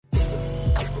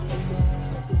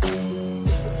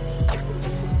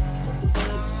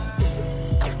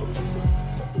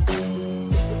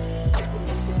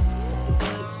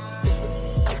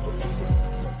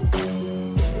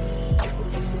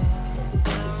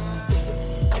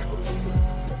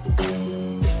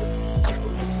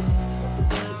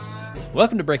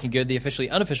Welcome to Breaking Good, the officially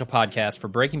unofficial podcast for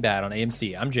Breaking Bad on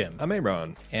AMC. I'm Jim. I'm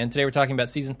Aaron. And today we're talking about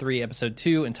Season 3, Episode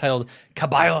 2, entitled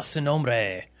Caballo Sin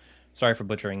Nombre. Sorry for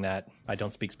butchering that. I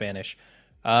don't speak Spanish.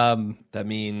 That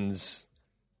means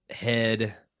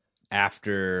head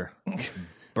after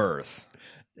birth.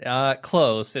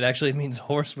 Close. It actually means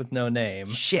horse with no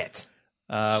name. Shit.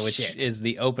 Which is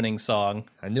the opening song.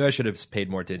 I knew I should have paid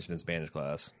more attention in Spanish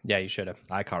class. Yeah, you should have.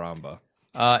 Ay caramba.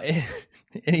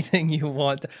 Anything you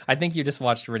want. I think you just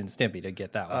watched Ren and Stimpy to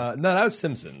get that one. No, that was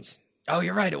Simpsons. Oh,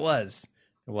 you're right. It was.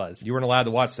 It was. You weren't allowed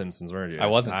to watch Simpsons, weren't you? I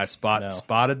wasn't. I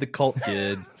spotted the cult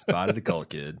kid. Spotted the cult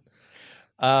kid.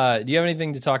 Do you have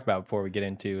anything to talk about before we get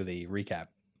into the recap?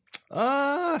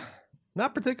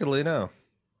 Not particularly, no.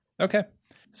 Okay.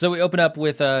 So we open up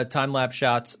with time-lapse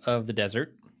shots of the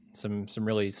desert. Some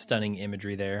really stunning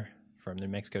imagery there from the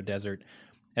New Mexico desert.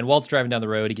 And Walt's driving down the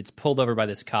road. He gets pulled over by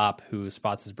this cop who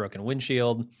spots his broken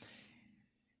windshield.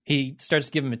 He starts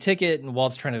to give him a ticket, and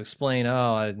Walt's trying to explain,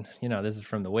 this is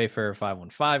from the Wayfarer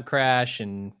 515 crash,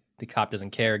 and the cop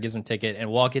doesn't care, gives him a ticket, and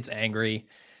Walt gets angry,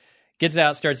 gets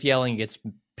out, starts yelling, and gets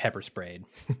pepper sprayed.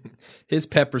 His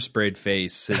pepper sprayed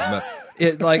face.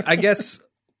 I guess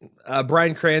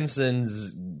Bryan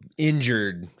Cranston's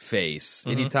injured face.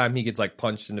 Mm-hmm. Anytime he gets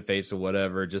punched in the face or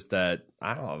whatever, just that,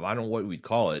 I don't know what we'd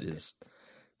call it.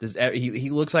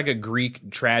 He looks like a Greek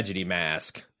tragedy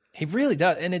mask. He really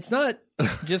does. And it's not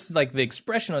just the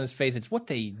expression on his face, it's what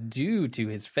they do to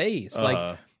his face.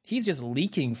 He's just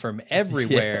leaking from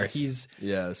everywhere.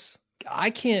 Yes.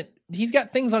 He's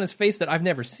got things on his face that I've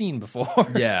never seen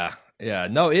before. Yeah.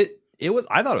 No,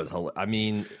 I thought it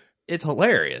was, it's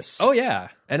hilarious. Oh, yeah.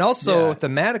 And also,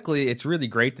 thematically, it's really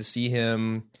great to see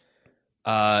him,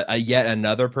 yet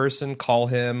another person call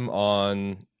him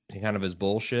on kind of his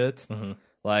bullshit. Mm-hmm.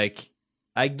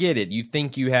 I get it. You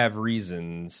think you have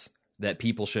reasons that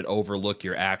people should overlook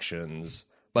your actions,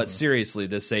 but seriously,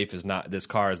 this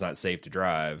car is not safe to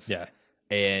drive. Yeah.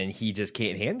 And he just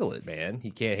can't handle it, man.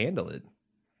 He can't handle it.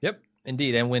 Yep,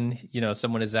 indeed. And when,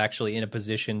 someone is actually in a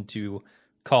position to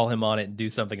call him on it and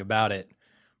do something about it,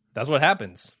 that's what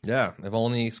happens. Yeah. If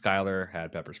only Skyler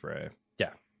had pepper spray.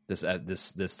 Yeah.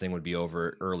 This thing would be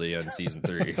over early in season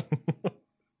 3.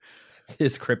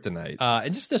 His kryptonite.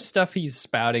 And just the stuff he's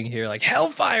spouting here, like,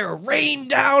 hellfire rain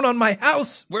down on my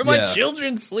house where my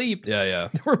children sleep. Yeah.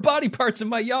 There were body parts in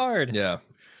my yard. Yeah.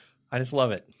 I just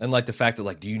love it. And the fact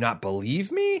that do you not believe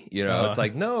me?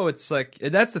 It's no, it's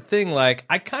that's the thing. I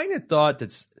kind of thought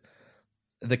that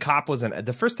the cop wasn't,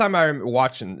 the first time I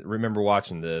remember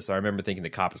watching this, I remember thinking the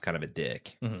cop was kind of a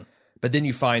dick. Mm-hmm. But then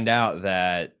you find out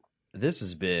that this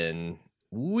has been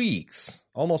weeks,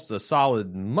 almost a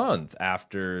solid month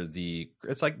after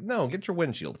it's no, get your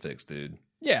windshield fixed, dude.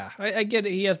 Yeah, I get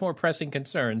it. He has more pressing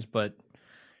concerns, but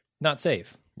not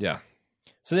safe. Yeah.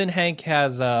 So then Hank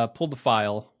has pulled the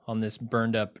file on this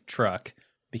burned up truck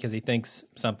because he thinks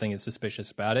something is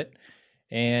suspicious about it.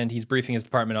 And he's briefing his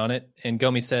department on it. And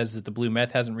Gomi says that the blue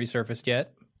meth hasn't resurfaced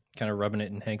yet, kind of rubbing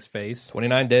it in Hank's face.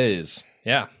 29 days.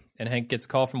 Yeah. And Hank gets a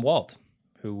call from Walt,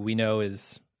 who we know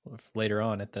is later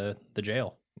on at the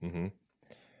jail. Mm-hmm.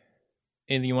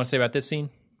 Anything you want to say about this scene?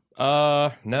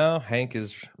 No. Hank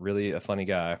is really a funny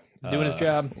guy. He's doing his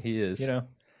job. He is. Then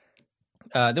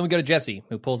we go to Jesse,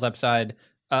 who pulls up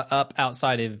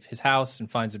outside of his house and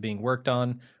finds it being worked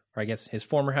on, or I guess his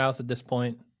former house at this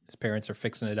point. His parents are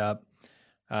fixing it up.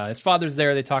 His father's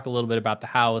there. They talk a little bit about the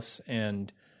house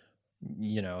and,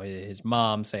 his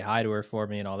mom, say hi to her for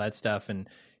me and all that stuff. And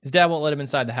his dad won't let him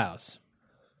inside the house.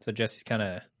 So Jesse's kind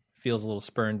of feels a little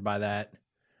spurned by that.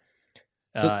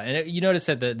 You notice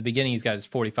at the beginning, he's got his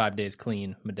 45 days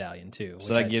clean medallion too.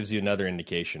 So that gives you another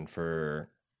indication for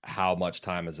how much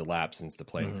time has elapsed since the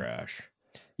plane crash.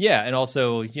 Yeah. And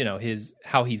also,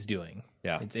 how he's doing.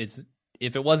 Yeah. It's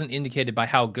if it wasn't indicated by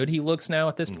how good he looks now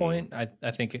at this point,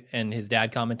 I think, and his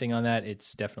dad commenting on that,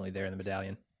 it's definitely there in the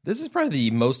medallion. This is probably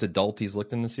the most adult he's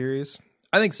looked in the series.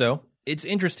 I think so. It's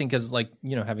interesting because,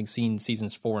 having seen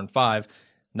seasons 4 and 5,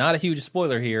 not a huge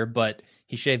spoiler here, but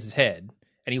he shaves his head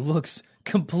and he looks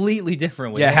completely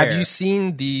different with have hair. you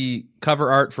seen the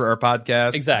cover art for our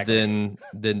podcast? Exactly.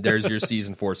 Then there's your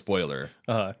season 4 spoiler.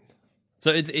 So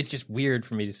it's just weird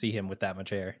for me to see him with that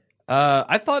much hair.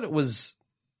 I thought it was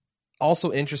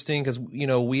also interesting because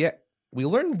we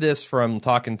learned this from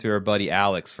talking to our buddy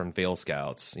Alex from Fail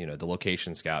Scouts, the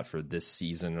location scout for this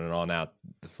season and on out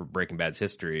for Breaking Bad's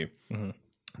history,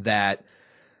 that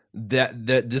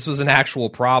this was an actual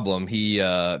problem. He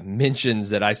mentions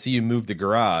that I see you move the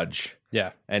garage.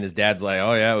 Yeah. And his dad's like,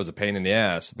 oh, yeah, it was a pain in the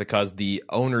ass because the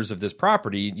owners of this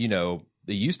property,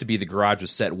 used to be the garage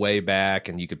was set way back,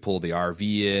 and you could pull the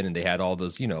RV in, and they had all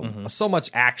those, so much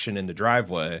action in the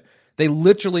driveway. They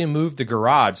literally moved the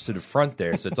garage to the front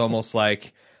there, so it's almost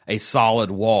like a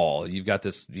solid wall. You've got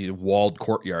this walled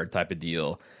courtyard type of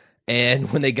deal.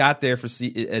 And when they got there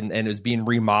and it was being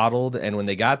remodeled, and when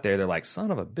they got there, they're like,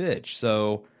 son of a bitch.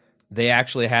 So they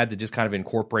actually had to just kind of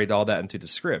incorporate all that into the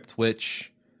script,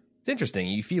 which it's interesting.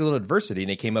 You feel a little adversity, and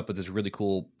they came up with this really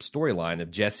cool storyline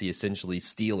of Jesse essentially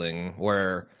stealing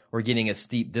or getting a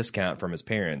steep discount from his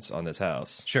parents on this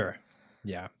house. Sure.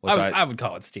 Yeah. Which I would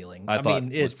call it stealing. I thought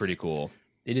it was pretty cool.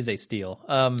 It is a steal.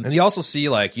 And you also see,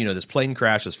 like, this plane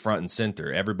crash is front and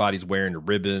center. Everybody's wearing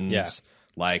ribbons. Yeah.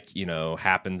 Like,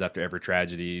 happens after every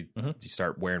tragedy. You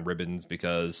start wearing ribbons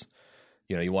because,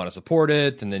 you want to support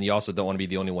it. And then you also don't want to be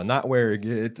the only one not wearing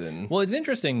it. And well, it's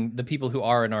interesting, the people who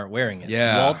are and aren't wearing it.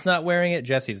 Yeah. Walt's not wearing it.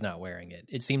 Jesse's not wearing it.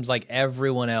 It seems like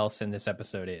everyone else in this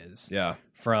episode is. Yeah.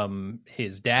 From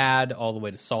his dad all the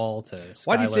way to Saul to Skyler.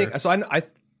 Why do you think? So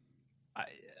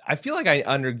I feel like I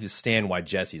understand why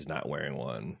Jesse's not wearing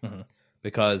one,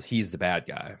 because he's the bad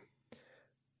guy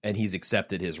and he's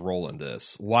accepted his role in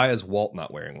this. Why is Walt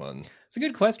not wearing one? It's a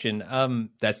good question.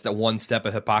 That's the one step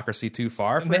of hypocrisy too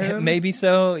far for him? Maybe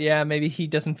so. Yeah, maybe he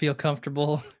doesn't feel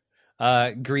comfortable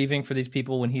grieving for these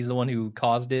people when he's the one who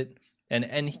caused it.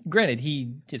 And granted,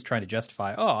 he is trying to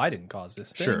justify, I didn't cause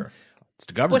this thing. Sure. It's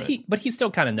the government. But he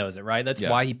still kind of knows it, right? That's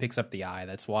why he picks up the eye.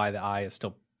 That's why the eye is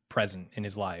still present in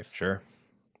his life. Sure.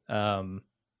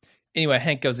 Anyway,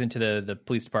 Hank goes into the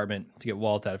police department to get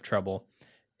Walt out of trouble,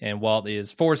 and Walt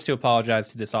is forced to apologize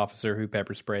to this officer who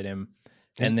pepper sprayed him.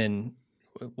 And then,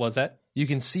 what was that? You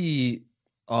can see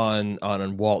on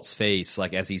Walt's face,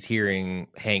 like, as he's hearing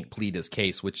Hank plead his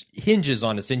case, which hinges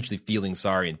on essentially feeling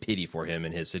sorry and pity for him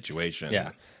in his situation.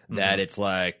 Yeah. That it's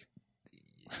like,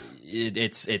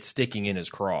 it's sticking in his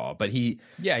craw, but he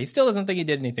still doesn't think he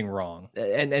did anything wrong,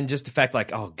 and just the fact,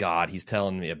 like, oh God, he's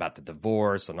telling me about the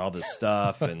divorce and all this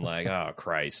stuff, and like, oh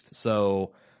Christ.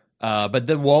 So, but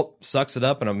then Walt sucks it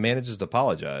up and manages to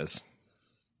apologize.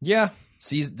 Yeah,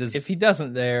 if he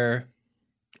doesn't there,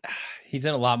 he's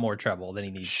in a lot more trouble than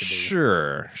he needs to be.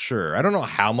 Sure. I don't know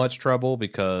how much trouble,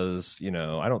 because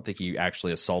I don't think he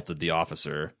actually assaulted the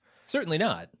officer. Certainly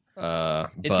not. But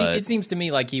it seems to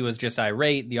me like he was just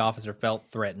irate. The officer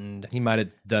felt threatened. He might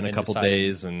have done a couple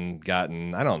days and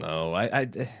gotten, I don't know. I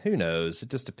who knows? It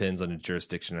just depends on the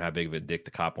jurisdiction and how big of a dick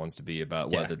the cop wants to be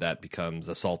about whether that becomes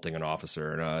assaulting an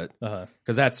officer or not.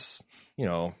 Because that's,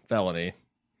 felony.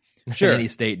 Sure. In any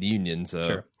state in the union. So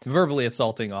sure. Verbally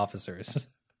assaulting officers.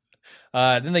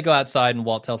 Then they go outside, and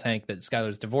Walt tells Hank that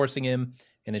Skyler's divorcing him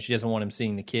and that she doesn't want him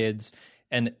seeing the kids.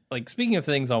 And, like, speaking of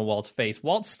things on Walt's face,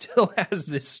 Walt still has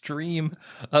this stream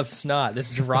of snot, this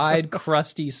dried,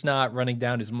 crusty snot running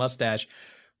down his mustache.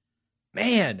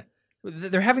 Man,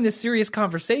 they're having this serious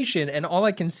conversation, and all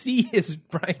I can see is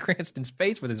Bryan Cranston's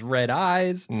face with his red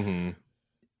eyes. Mm-hmm.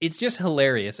 It's just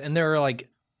hilarious. And there are, like,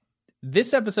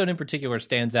 this episode in particular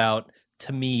stands out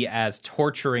to me as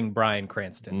torturing Bryan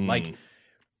Cranston. Like,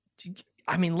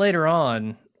 I mean, later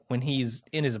on, when he's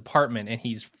in his apartment and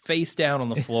he's face down on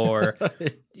the floor,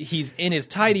 he's in his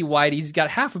tidy whitey, he's got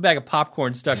half a bag of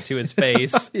popcorn stuck to his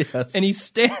face, yes. And he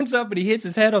stands up and he hits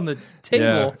his head on the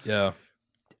table. Yeah.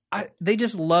 They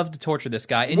just love to torture this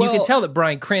guy, and you can tell that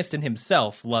Bryan Cranston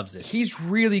himself loves it. He's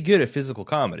really good at physical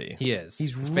comedy. He is.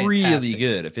 He's really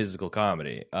good at physical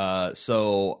comedy.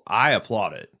 So I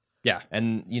applaud it. Yeah.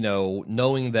 And,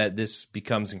 knowing that this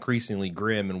becomes increasingly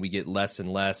grim and we get less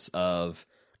and less of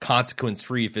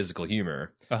consequence-free physical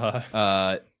humor.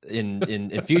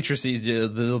 In future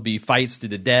seasons, there'll be fights to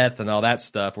the death and all that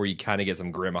stuff where you kind of get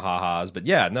some grim ha-has. But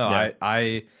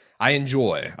I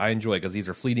enjoy because these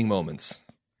are fleeting moments.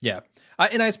 Yeah.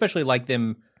 And I especially like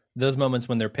those moments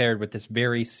when they're paired with this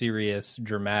very serious,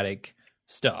 dramatic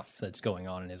stuff that's going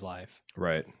on in his life.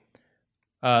 Right.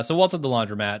 So Walt's at the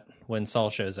laundromat when Saul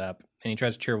shows up, and he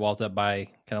tries to cheer Walt up by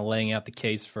kind of laying out the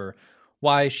case for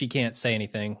why she can't say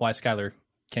anything, why Skyler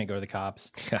can't go to the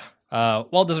cops.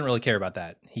 Walt doesn't really care about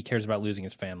that. He cares about losing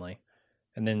his family.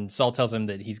 And then Saul tells him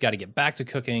that he's got to get back to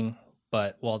cooking,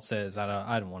 but Walt says,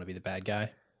 I don't want to be the bad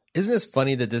guy. Isn't this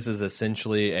funny that this is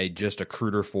essentially just a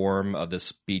cruder form of the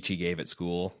speech he gave at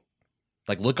school?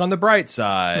 Like, look on the bright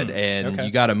side, and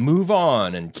you got to move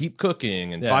on and keep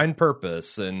cooking and find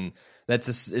purpose. And that's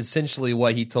essentially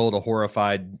what he told a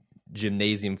horrified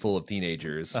gymnasium full of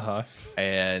teenagers.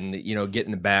 And,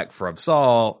 getting it back from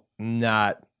Saul,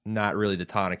 not really the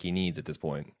tonic he needs at this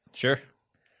point. Sure.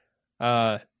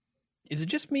 Is it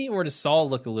just me, or does Saul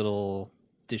look a little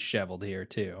disheveled here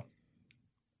too?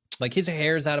 Like, his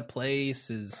hair's out of place.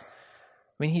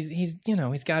 He's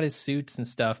got his suits and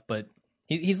stuff, but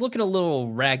He's looking a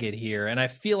little ragged here, and I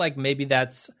feel like maybe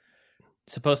that's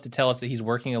supposed to tell us that he's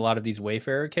working a lot of these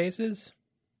Wayfarer cases.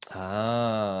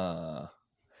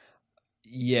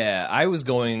 Yeah, I was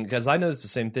going, because I noticed the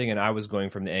same thing, and I was going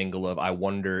from the angle of, I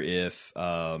wonder if,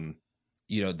 that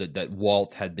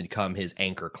Walt had become his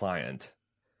anchor client.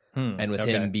 And with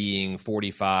him being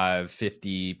 45,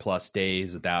 50 plus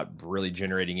days without really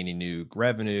generating any new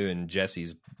revenue, and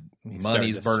Jesse's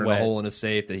money's burning a hole in his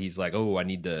safe, that he's like, oh, I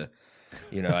need to,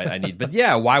 I need. But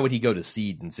yeah, why would he go to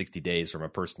seed in 60 days from a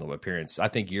personal appearance? I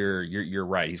think you're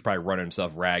right. He's probably running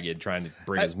himself ragged, trying to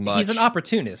bring as much. He's an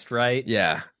opportunist, right?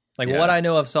 Yeah. What I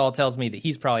know of Saul tells me that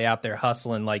he's probably out there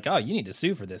hustling, like, oh, you need to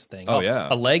sue for this thing. Oh, yeah.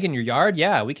 A leg in your yard?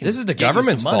 Yeah, we can. This is the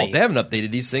government's fault. They haven't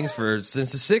updated these things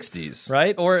since the 60s.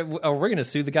 Right? Or we're going to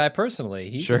sue the guy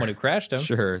personally. He's the one who crashed him.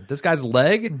 Sure. This guy's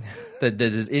leg that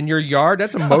is in your yard,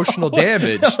 that's emotional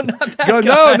damage.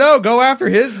 Go after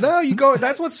his. No, you go.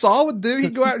 That's what Saul would do.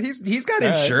 He'd go out. He's got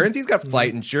insurance. He's got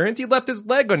flight insurance. He left his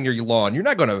leg on your lawn. You're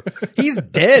not going to. He's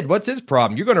dead. What's his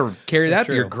problem? You're going to carry that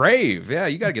to your grave. Yeah,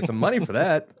 you got to get some money for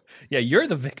that. Yeah, you're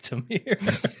the victim here.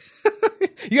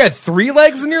 You had 3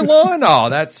 legs in your lawn? Oh,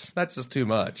 that's just too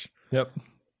much. Yep.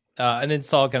 And then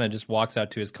Saul kind of just walks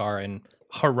out to his car and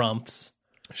harumphs.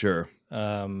 Sure.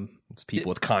 It's people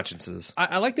with consciences.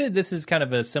 I like that this is kind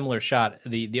of a similar shot,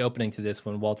 the opening to this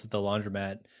when Walt's at the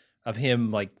laundromat, of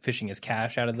him like fishing his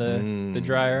cash out of the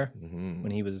dryer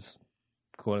when he was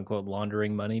quote unquote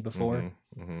laundering money before.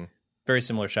 Very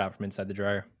similar shot from inside the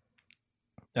dryer.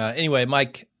 Anyway,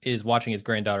 Mike is watching his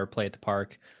granddaughter play at the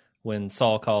park when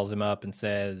Saul calls him up and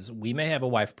says, "We may have a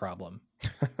wife problem."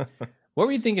 What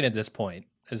were you thinking at this point,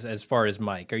 as far as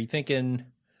Mike? Are you thinking,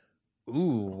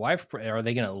 ooh, wife? Are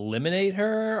they going to eliminate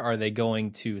her? Are they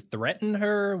going to threaten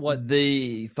her? What?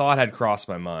 The thought had crossed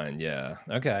my mind, yeah.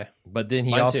 Okay. But then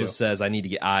he also says, I need to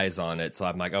get eyes on it. So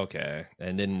I'm like, okay.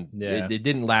 And then it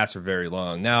didn't last for very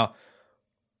long. Now,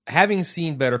 having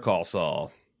seen Better Call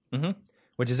Saul,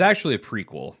 which is actually a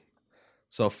prequel,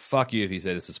 so fuck you if you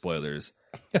say this is spoilers.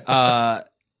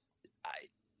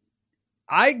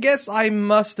 I guess I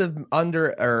must have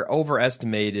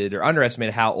underestimated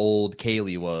how old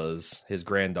Kaylee was, his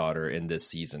granddaughter, in this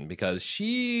season, because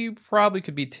she probably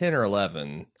could be 10 or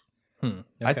 11. Okay.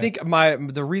 I think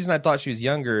the reason I thought she was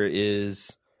younger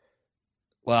is,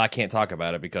 well, I can't talk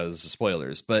about it because of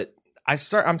spoilers, but I'm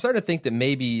starting to think that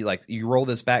maybe like you roll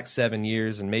this back 7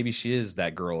 years and maybe she is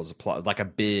that girl like a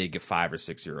big 5 or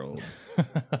 6 year old.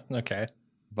 Okay.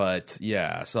 But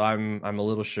yeah, so I'm a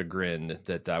little chagrined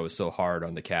that I was so hard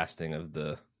on the casting of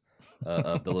the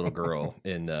little girl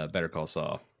in Better Call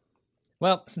Saul.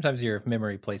 Well, sometimes your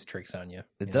memory plays tricks on you.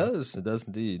 It does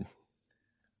indeed.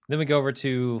 Then we go over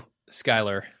to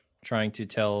Skyler trying to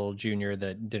tell Junior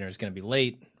that dinner is going to be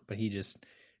late, but he's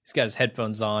got his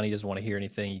headphones on. He doesn't want to hear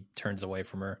anything. He turns away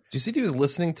from her. Did you see he was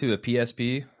listening to a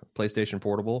PSP, PlayStation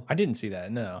Portable? I didn't see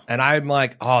that, no. And I'm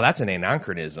like, oh, that's an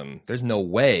anachronism. There's no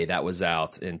way that was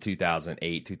out in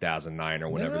 2008, 2009, or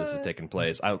whenever this is taking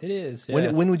place. It is.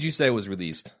 Yeah. When would you say it was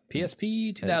released?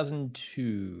 PSP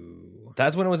 2002.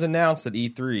 That's when it was announced at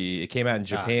E3. It came out in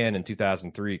Japan in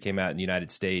 2003. It came out in the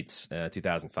United States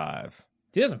 2005.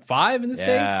 2005 in the States?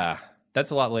 Yeah.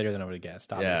 That's a lot later than I would have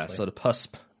guessed, obviously. Yeah, so the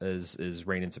PUSP is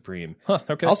reigning supreme. Huh,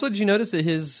 okay. Also, did you notice that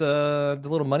his the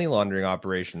little money laundering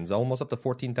operations almost up to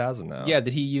 14,000 now? Yeah,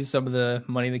 did he use some of the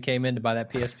money that came in to buy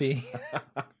that PSP?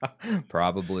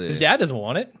 Probably. His dad doesn't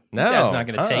want it. No, his dad's not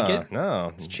going to take it.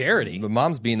 No, it's charity. But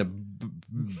mom's being a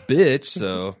bitch,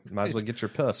 so might as well get your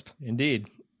PUSP. Indeed.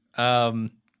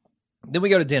 Then we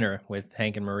go to dinner with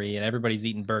Hank and Marie, and everybody's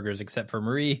eating burgers except for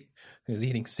Marie, who's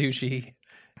eating sushi.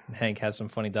 And Hank has some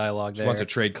funny dialogue there. She wants to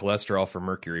trade cholesterol for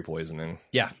mercury poisoning.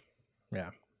 Yeah.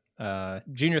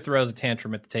 Junior throws a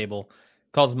tantrum at the table,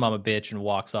 calls his mom a bitch, and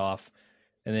walks off.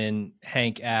 And then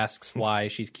Hank asks why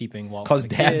she's keeping Walt. Because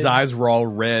Dad's eyes were all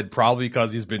red, probably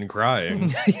because he's been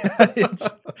crying.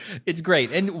 It's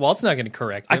great. And Walt's not going to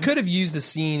correct him. I could have used the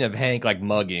scene of Hank like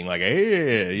mugging, like,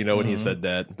 hey, when he said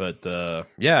that. But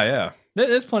yeah.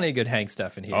 There's plenty of good Hank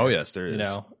stuff in here. Oh, yes, there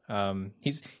is.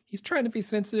 He's trying to be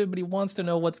sensitive, but he wants to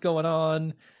know what's going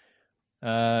on.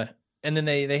 And then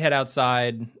they head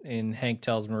outside, and Hank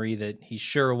tells Marie that he's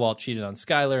sure Walt cheated on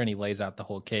Skyler, and he lays out the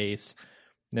whole case.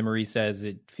 And then Marie says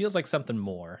it feels like something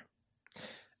more.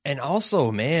 And also,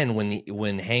 man,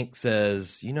 when Hank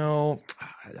says, I know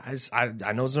it's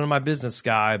none of my business,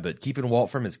 guy, but keeping Walt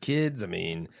from his kids,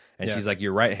 she's like,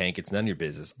 you're right, Hank, it's none of your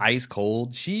business. Ice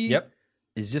cold. She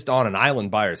is just on an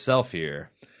island by herself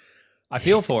here. I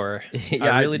feel for her.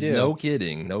 I really do. No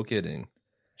kidding.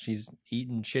 She's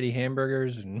eating shitty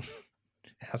hamburgers and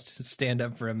has to stand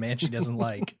up for a man she doesn't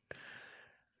like.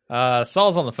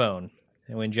 Saul's on the phone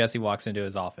and when Jesse walks into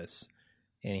his office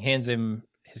and he hands him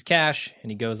his cash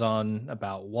and he goes on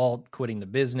about Walt quitting the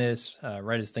business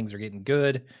right as things are getting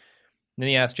good. And then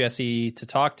he asks Jesse to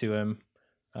talk to him,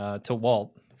 to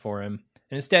Walt for him.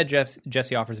 And instead,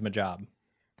 Jesse offers him a job,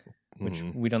 which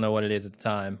we don't know what it is at the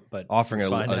time, but offering a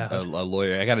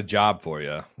lawyer. I got a job for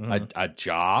you. A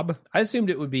job? I assumed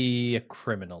it would be a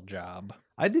criminal job.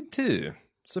 I did too.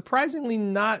 Surprisingly,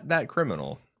 not that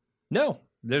criminal. No,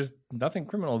 there's nothing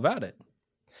criminal about it.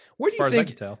 Where do you think? As I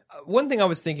can tell. One thing I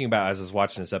was thinking about as I was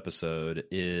watching this episode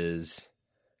is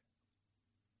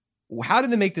how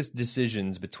did they make these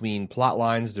decisions between plot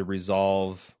lines to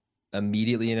resolve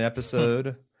immediately in an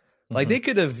episode? Like they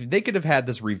could have had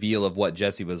this reveal of what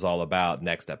Jesse was all about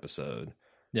next episode.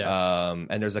 Yeah.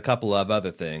 And there's a couple of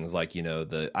other things like, you know,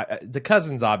 the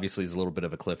cousins obviously is a little bit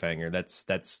of a cliffhanger.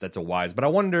 That's a wise, but I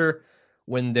wonder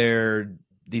when they're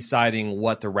deciding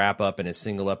what to wrap up in a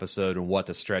single episode and what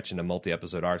to stretch into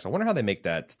multi-episode arcs. I wonder how they make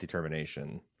that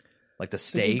determination. Like the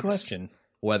stakes. Good question.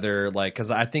 Whether like,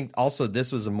 cause I think also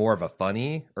this was more of a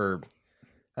funny or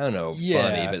I don't know,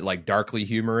 funny, but like darkly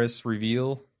humorous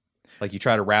reveal. Like you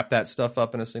try to wrap that stuff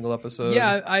up in a single episode.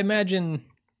 Yeah, I imagine.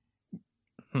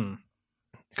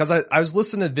 Because I was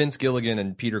listening to Vince Gilligan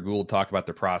and Peter Gould talk about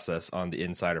the process on the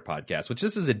Insider podcast, which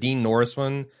this is a Dean Norris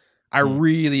one. I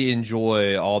really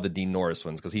enjoy all the Dean Norris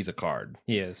ones because he's a card.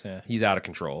 He is, yeah. He's out of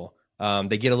control.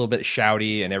 They get a little bit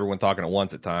shouty and everyone talking at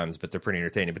once at times, but they're pretty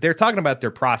entertaining. But they're talking about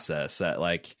their process that,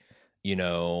 like, you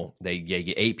know, they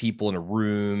get 8 people in a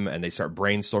room and they start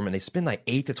brainstorming. They spend like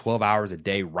 8 to 12 hours a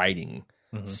day writing,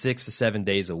 6 to 7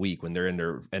 days a week when they're in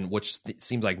there. And which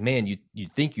seems like, man,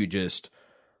 you'd think you just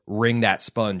wring that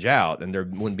sponge out and there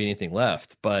wouldn't be anything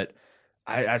left. But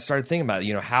I started thinking about,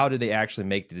 you know, how do they actually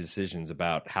make the decisions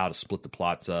about how to split the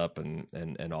plots up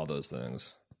and all those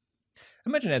things? I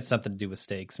imagine it has something to do with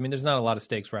stakes. I mean, there's not a lot of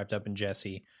stakes wrapped up in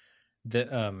Jesse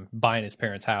buying his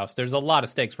parents' house. There's a lot of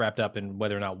stakes wrapped up in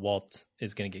whether or not Walt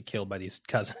is going to get killed by these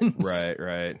cousins.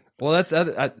 Right. Well, that's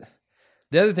the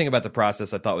other thing about the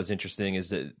process I thought was interesting is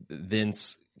that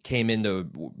Vince came into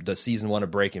the season 1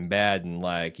 of Breaking Bad and,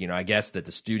 like, you know, I guess that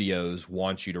the studios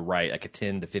want you to write like a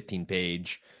 10 to 15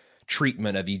 page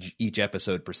treatment of each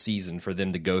episode per season for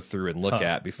them to go through and look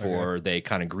at before they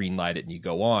kind of green light it and you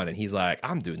go on. And he's like,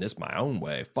 I'm doing this my own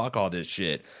way. Fuck all this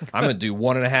shit. I'm going to do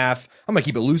 1.5. I'm going to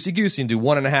keep it loosey goosey and do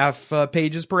 1.5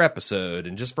 pages per episode.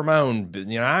 And just for my own,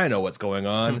 you know, I know what's going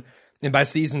on. And by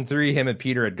season 3, him and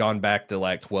Peter had gone back to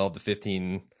like 12 to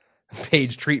 15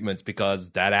 page treatments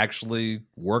because that actually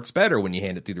works better when you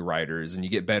hand it through the writers and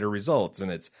you get better results and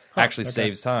it's actually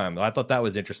saves time. I thought that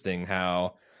was interesting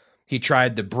how he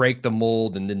tried to break the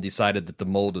mold and then decided that the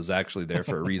mold was actually there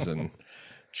for a reason.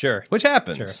 Sure. Which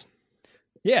happens. Sure.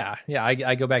 Yeah.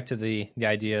 I go back to the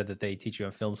idea that they teach you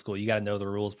in film school. You got to know the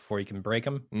rules before you can break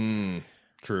them.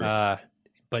 True.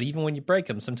 But even when you break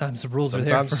them, sometimes the rules are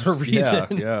there for a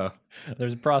reason. Yeah.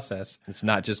 There's a process. It's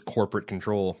not just corporate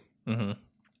control.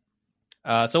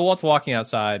 So Walt's walking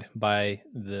outside by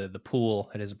the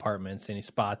pool at his apartments and he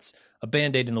spots a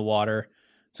Band-Aid in the water.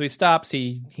 So he stops,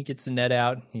 he gets the net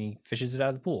out, he fishes it out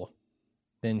of the pool.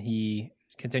 Then he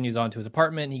continues on to his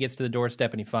apartment, and he gets to the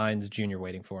doorstep and he finds Junior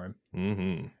waiting for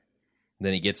him.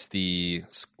 Then he gets the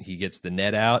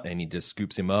net out and he just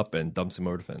scoops him up and dumps him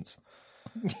over the fence.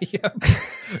 Yep.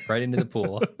 Right into the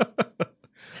pool.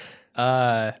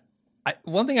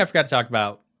 One thing I forgot to talk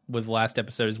about with the last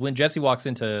episode is when Jesse walks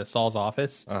into Saul's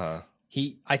office, I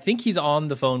think he's on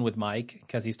the phone with Mike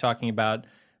because he's talking about,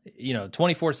 you know,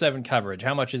 24/7 coverage.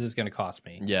 How much is this going to cost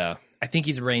me? Yeah. I think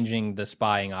he's arranging the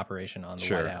spying operation on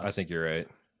the White House. I think you're right.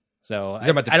 So you're talking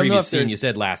about the previous scene. You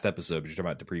said last episode, but you're talking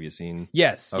about the previous scene.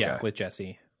 Yes. Okay. Yeah. With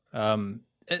Jesse.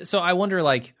 So I wonder,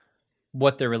 like,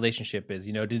 what their relationship is.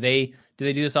 You know, do they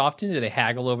do this often? Do they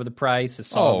haggle over the price? Is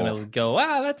Saul going to go,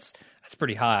 that's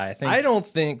pretty high? I don't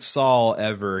think Saul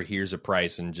ever hears a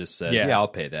price and just says, yeah I'll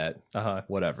pay that.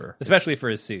 Whatever. Especially for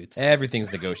his suits.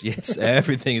 Everything's negotiable. Yes,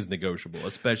 everything is negotiable,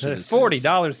 especially the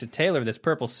 $40 to tailor this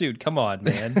purple suit. Come on,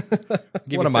 man.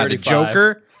 What am I, the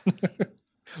Joker?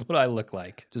 What do I look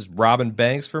like? Just robbing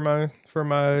banks for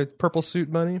my purple suit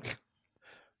money?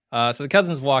 So the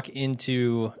cousins walk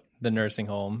into the nursing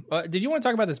home. Did you want to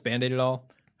talk about this Band-Aid at all?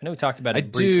 I know we talked about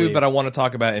it briefly. I do, but I want to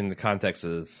talk about it in the context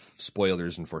of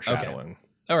spoilers and foreshadowing. Okay.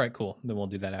 All right, cool. Then we'll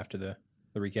do that after the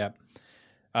recap.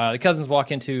 The cousins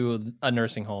walk into a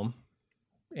nursing home,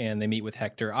 and they meet with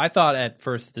Hector. I thought at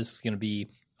first this was going to be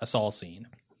a Saul scene.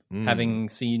 Having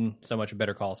seen so much of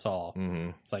Better Call Saul,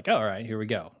 it's like, all right, here we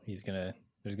go. There's going to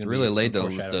really be laid some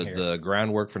foreshadowing here. the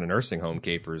groundwork for the nursing home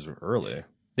capers early.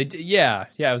 Yeah,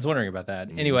 I was wondering about that.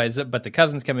 Anyways, but the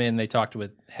cousins come in, they talked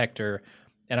with Hector,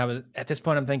 and I was at this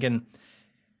point I'm thinking,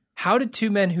 how did two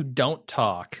men who don't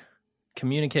talk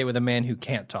communicate with a man who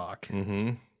can't talk?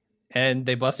 Mm-hmm. And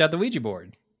they bust out the Ouija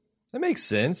board. That makes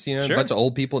sense. You know, Sure. a bunch of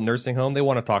old people in nursing home, they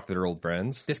want to talk to their old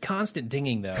friends. This constant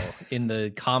dinging, though, in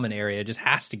the common area just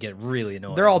has to get really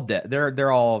annoying. They're all dead.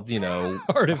 They're all, you know,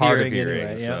 hard of hearing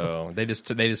anyway, yeah. So they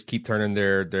just keep turning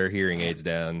their hearing aids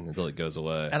down until it goes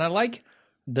away. And I like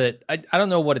that. I don't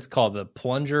know what it's called, the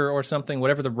plunger or something,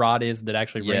 whatever the rod is that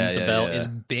actually rings the bell is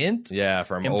bent. Yeah,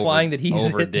 from implying that he's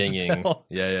over hit this dinging. bell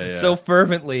Yeah. so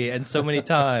fervently and so many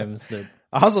times that.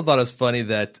 I also thought it was funny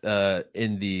that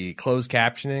in the closed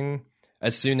captioning,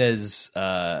 as soon as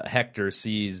Hector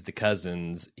sees the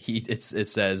cousins, it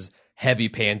says heavy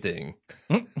panting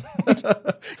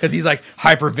because he's like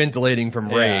hyperventilating from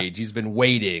rage. He's been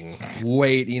waiting.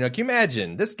 You know, can you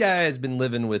imagine? This guy has been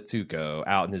living with Tuco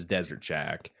out in his desert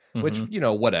shack, which, you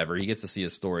know, whatever. He gets to see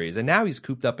his stories, and now he's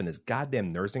cooped up in his goddamn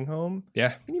nursing home. Yeah,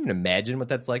 can you even imagine what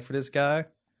that's like for this guy?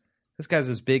 This guy's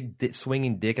this big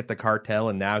swinging dick at the cartel,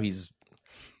 and now he's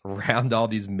around all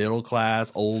these middle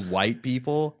class old white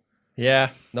people. Yeah,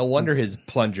 no wonder his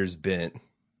plunger's bent.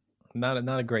 Not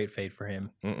a great fate for him.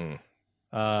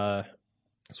 That's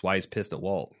why he's pissed at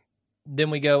Walt. Then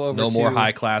we go over no more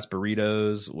high class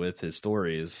burritos with his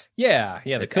stories. Yeah,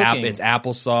 the cooking. It's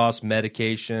applesauce,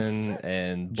 medication,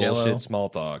 and Jell-O. bullshit small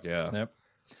talk. Yeah. Yep.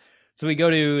 So we go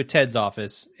to Ted's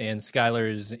office, and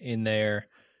Skylar's in there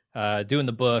doing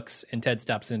the books, and Ted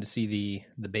stops in to see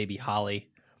the baby Holly.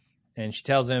 And she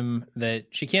tells him that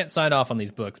she can't sign off on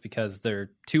these books because they're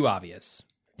too obvious,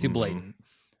 too blatant.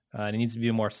 And it needs to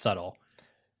be more subtle.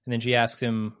 And then she asks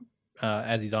him,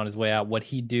 as he's on his way out, what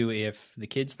he'd do if the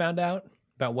kids found out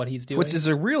about what he's doing. Which is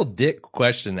a real dick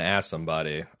question to ask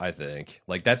somebody, I think.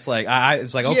 Like, that's like,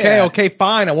 it's like, okay,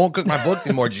 fine, I won't cook my books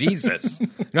anymore. Jesus. You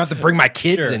don't have to bring my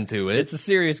kids into it. It's a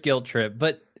serious guilt trip,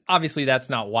 but obviously that's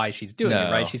not why she's doing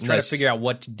it, right? She's trying to figure out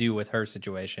what to do with her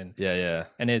situation. Yeah.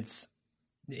 And it's...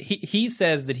 He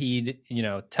says that he'd,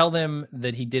 tell them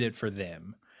that he did it for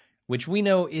them, which we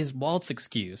know is Walt's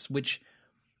excuse, which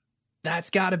that's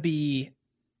got to be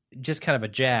just kind of a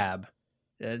jab.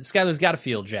 Skylar's got to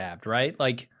feel jabbed, right?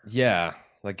 Like, yeah,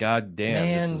 like, God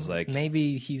damn, this is like...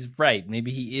 Maybe he's right.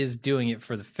 Maybe he is doing it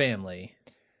for the family.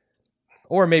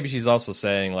 Or maybe she's also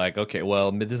saying, like, okay,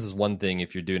 well, this is one thing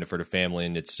if you're doing it for the family,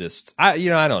 and it's just, I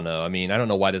don't know. I mean, I don't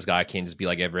know why this guy can't just be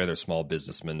like every other small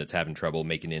businessman that's having trouble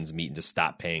making ends meet and just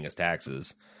stop paying his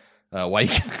taxes. Why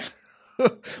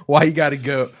you got to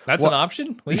go? That's an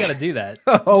option? We got to do that.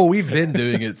 Oh, we've been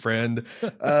doing it, friend.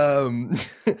 I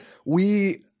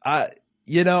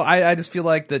just feel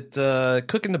like that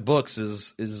cooking the books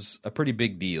is a pretty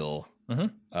big deal.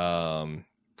 Mm-hmm.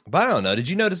 But I don't know. Did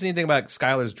you notice anything about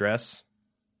Skylar's dress?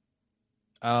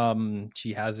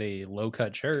 She has a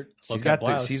low-cut shirt. She's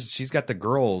got the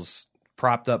girls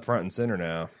propped up front and center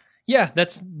now. Yeah,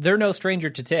 they're no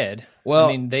stranger to Ted. Well,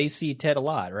 I mean, they see Ted a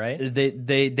lot, right?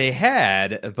 They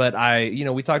had, but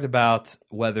we talked about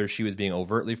whether she was being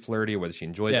overtly flirty or whether she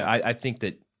enjoyed it. I think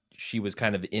that she was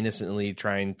kind of innocently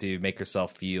trying to make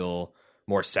herself feel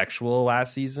more sexual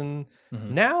last season.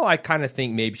 Mm-hmm. Now I kind of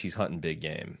think maybe she's hunting big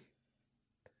game.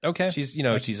 Okay.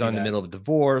 She's on the middle of a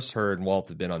divorce. Her and Walt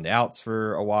have been on the outs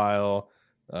for a while.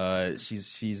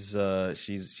 She's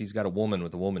got a woman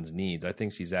with a woman's needs. I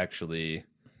think she's actually,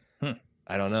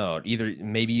 I don't know, either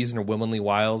maybe using her womanly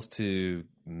wiles to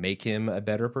make him a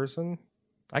better person.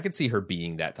 I could see her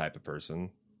being that type of person.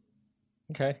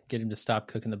 Okay, get him to stop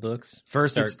cooking the books.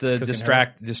 First, it's the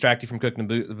distract you from cooking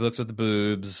the books with the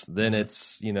boobs. Then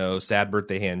it's sad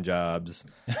birthday hand jobs,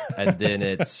 and then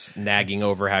it's nagging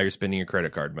over how you're spending your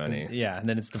credit card money. Yeah, and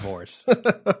then it's divorce.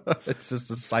 It's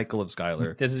just a cycle of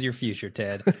Skylar. This is your future,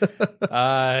 Ted.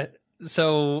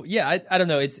 So yeah, I don't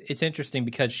know. It's interesting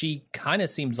because she kind of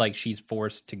seems like she's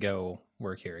forced to go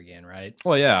work here again, right?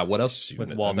 Well, yeah. What else is she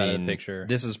with Walt out of the picture?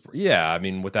 This is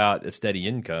without a steady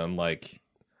income, like.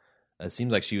 It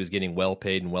seems like she was getting well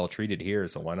paid and well treated here,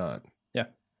 so why not? Yeah.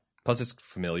 Plus, it's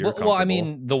familiar. Well, I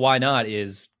mean, the why not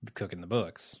is cooking the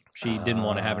books. She didn't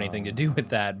want to have anything to do with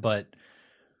that, but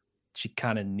she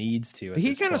kind of needs to.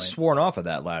 He kind of sworn off of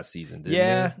that last season,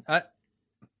 didn't he?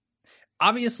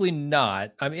 Obviously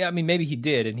not. I mean, maybe he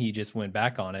did, and he just went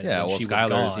back on it. Yeah. Well,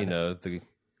 Skylar's,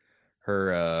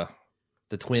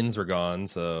 the twins were gone,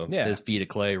 so his feet of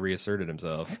clay reasserted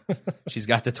himself. She's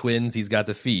got the twins, he's got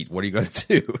the feet. What are you going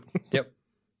to do? Yep.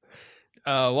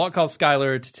 Walt calls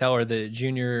Skylar to tell her that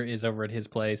Junior is over at his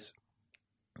place,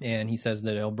 and he says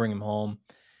that he'll bring him home.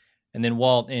 And then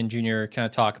Walt and Junior kind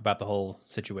of talk about the whole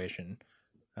situation.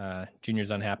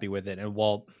 Junior's unhappy with it, and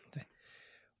Walt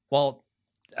Walt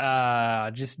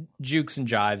just jukes and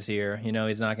jives here. You know,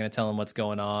 he's not going to tell him what's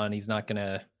going on. He's not going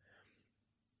to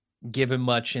give him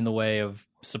much in the way of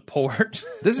support.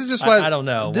 This is just why I don't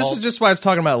know. This is just why I was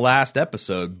talking about last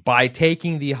episode. By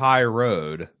taking the high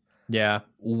road, yeah,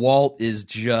 Walt is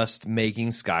just making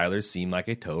Skyler seem like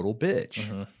a total bitch.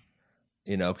 Mm-hmm.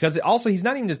 You know, because also he's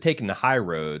not even just taking the high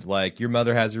road. Like, your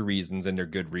mother has her reasons, and they're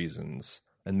good reasons,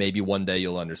 and maybe one day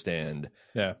you'll understand.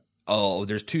 Yeah. Oh,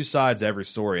 there's two sides to every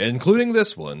story, including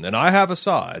this one, and I have a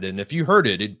side, and if you heard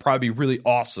it, it'd probably be really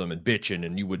awesome and bitching,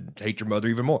 and you would hate your mother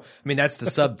even more. I mean, that's the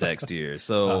subtext here.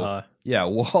 So, yeah,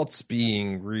 Walt's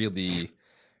being really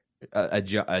a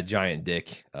giant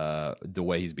dick the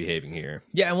way he's behaving here.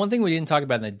 Yeah, and one thing we didn't talk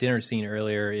about in the dinner scene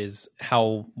earlier is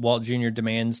how Walt Jr.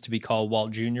 demands to be called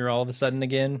Walt Jr. all of a sudden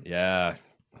again. Yeah.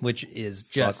 Which is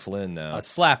just Flynn now. A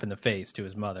slap in the face to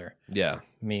his mother. Yeah.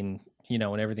 I mean, you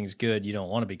know, when everything's good, you don't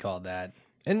want to be called that.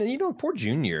 And, you know, poor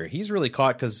Junior, he's really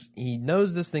caught because he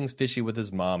knows this thing's fishy with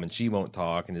his mom, and she won't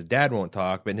talk, and his dad won't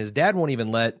talk, but his dad won't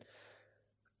even let...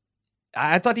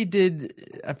 I thought he did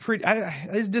a pretty...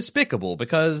 It's despicable,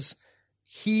 because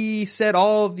he said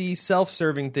all of the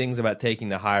self-serving things about taking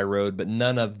the high road, but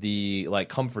none of the, like,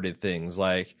 comforted things,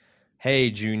 like,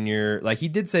 hey, Junior... Like, he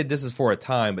did say this is for a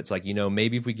time, but it's like, you know,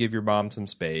 maybe if we give your mom some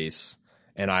space...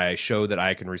 and I show that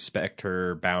I can respect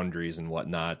her boundaries and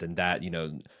whatnot, and that, you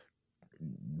know,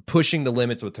 pushing the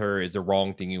limits with her is the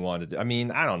wrong thing you want to do. I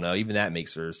mean, I don't know. Even that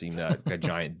makes her seem like a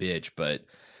giant bitch, but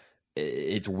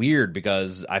it's weird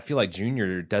because I feel like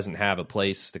Junior doesn't have a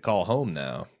place to call home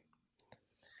now.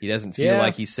 He doesn't feel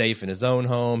like he's safe in his own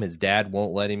home. His dad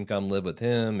won't let him come live with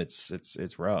him.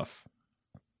 It's rough.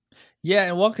 Yeah,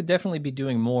 and Walt could definitely be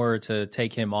doing more to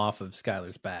take him off of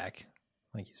Skyler's back.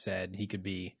 Like you said, he could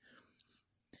be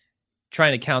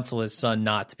trying to counsel his son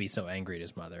not to be so angry at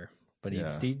his mother, but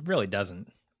he really doesn't.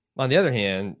 On the other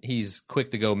hand, he's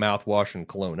quick to go mouthwash and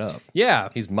cologne up. Yeah.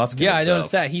 He's musking himself. I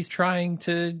noticed that. He's trying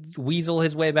to weasel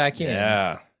his way back in.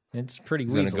 Yeah. It's pretty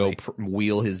He's weaselly. going to go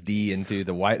wheel his D into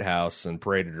the White House and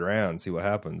parade it around, see what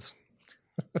happens.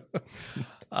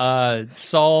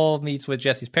 Saul meets with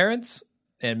Jesse's parents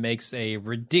and makes a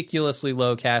ridiculously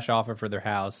low cash offer for their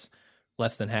house,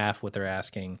 less than half what they're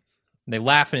asking. They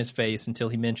laugh in his face until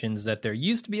he mentions that there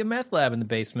used to be a meth lab in the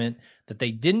basement that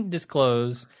they didn't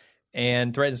disclose,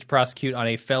 and threatens to prosecute on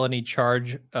a felony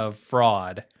charge of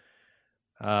fraud.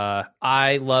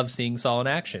 I love seeing Saul in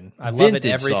action. I love it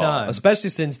every time. Especially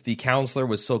since the counselor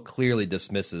was so clearly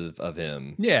dismissive of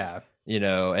him. Yeah. You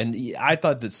know, and I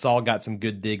thought that Saul got some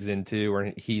good digs into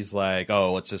where he's like,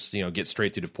 oh, let's just, you know, get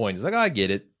straight to the point. He's like, oh, I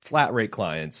get it. Flat rate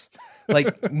clients.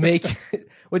 Like,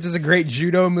 which is a great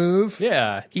judo move.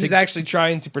 Yeah. He's actually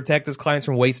trying to protect his clients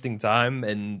from wasting time,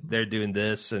 and they're doing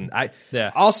this. And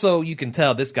yeah. Also, you can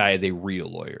tell this guy is a real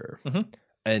lawyer. Mm-hmm.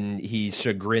 And he's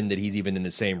chagrined that he's even in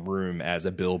the same room as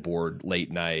a billboard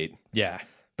late night. Yeah.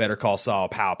 Better call Saul,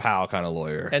 pow, pow kind of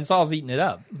lawyer. And Saul's eating it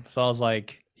up. Saul's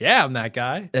like, yeah, I'm that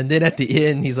guy. And then at the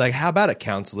end, he's like, how about it,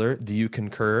 counselor? Do you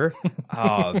concur?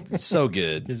 Oh, so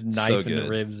good. His knife in the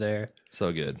ribs there.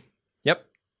 So good. Yep.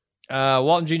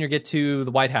 Walt and Junior get to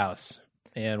the White House,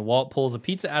 and Walt pulls a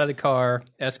pizza out of the car,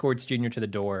 escorts Junior to the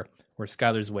door where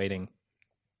Skyler's waiting.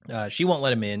 She won't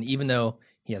let him in, even though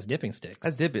he has dipping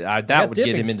sticks. That would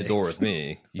get him in the door with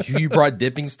me. You brought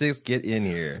dipping sticks? Get in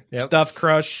here. Yep. Stuffed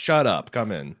Crush, shut up.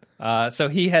 Come in. So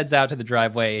he heads out to the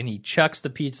driveway, and he chucks the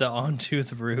pizza onto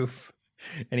the roof,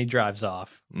 and he drives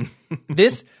off.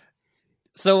 This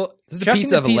is the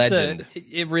pizza of a legend.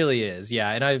 It really is,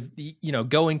 yeah. And I've,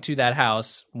 going to that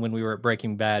house when we were at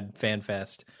Breaking Bad Fan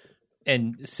Fest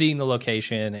and seeing the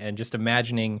location and just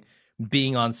imagining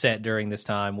being on set during this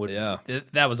time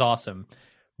that was awesome.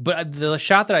 But the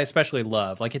shot that I especially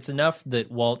love, like, it's enough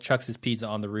that Walt chucks his pizza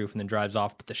on the roof and then drives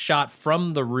off, but the shot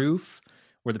from the roof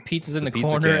where the pizza's in the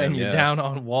corner and you're down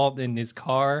on Walt in his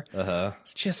car,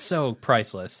 it's just so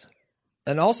priceless.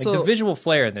 And also, like, the visual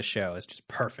flair in this show is just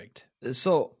perfect.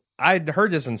 So I'd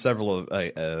heard this in several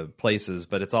places,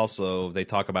 but it's also, they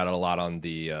talk about it a lot on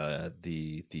the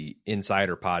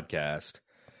Insider podcast.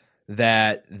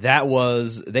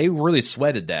 They really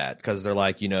sweated that because they're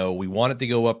like, we want it to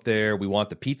go up there, we want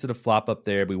the pizza to flop up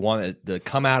there, we want it to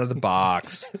come out of the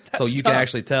box so you can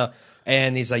actually tell.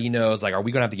 And he's like, it's like, are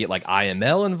we gonna have to get like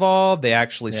IML involved? They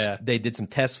actually they did some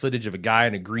test footage of a guy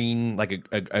in a green, like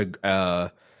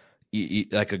a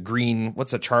green,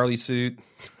 what's a Charlie suit?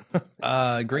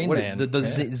 Green Man. The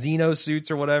Xeno suits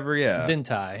or whatever, yeah.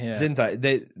 Zentai, yeah.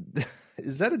 Zentai.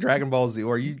 Is that a Dragon Ball Z?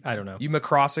 Or are you? I don't know. You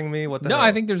Macrossing me? What the No, hell?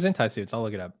 I think there's Zentai suits. I'll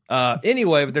look it up.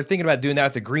 Anyway, but they're thinking about doing that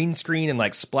with the green screen and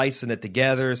like splicing it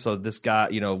together. So this guy,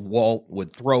 Walt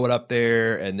would throw it up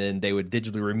there, and then they would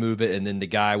digitally remove it, and then the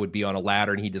guy would be on a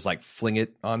ladder, and he'd just like fling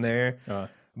it on there.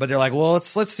 But they're like, well,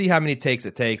 let's see how many takes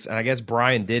it takes, and I guess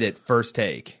Brian did it first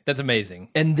take. That's amazing.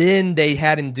 And then they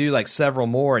had him do like several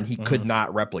more, and he could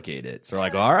not replicate it. So they're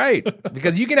like, all right,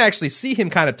 because you can actually see him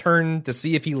kind of turn to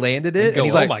see if he landed it, and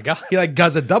he's oh like, my god, he like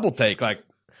does a double take, like,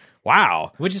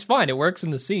 wow, which is fine. It works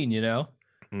in the scene,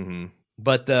 Mm-hmm.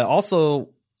 But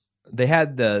also, they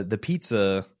had the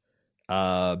pizza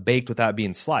baked without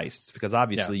being sliced, because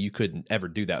obviously you couldn't ever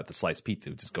do that with the sliced pizza;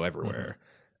 it would just go everywhere.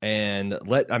 And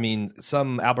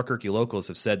some Albuquerque locals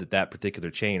have said that particular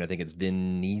chain, I think it's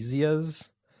Venezia's,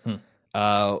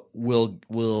 will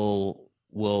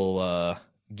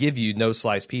give you no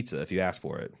sliced pizza if you ask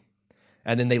for it.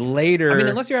 And then they later,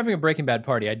 unless you're having a Breaking Bad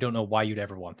party, I don't know why you'd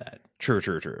ever want that.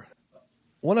 True.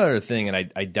 One other thing,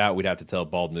 and I doubt we'd have to tell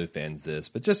Bald Move fans this,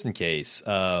 but just in case,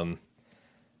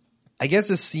 I guess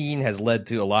this scene has led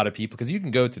to a lot of people, because you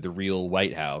can go to the real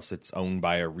White House. It's owned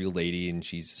by a real lady, and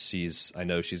I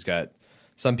know she's got,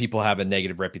 some people have a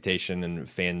negative reputation and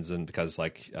fans, and because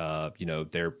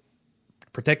they're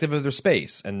protective of their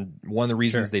space. And one of the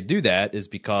reasons they do that is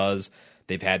because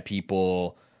they've had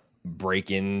people break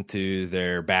into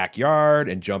their backyard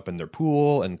and jump in their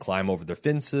pool and climb over their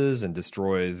fences and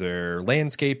destroy their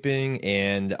landscaping,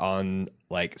 and on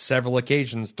like several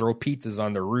occasions throw pizzas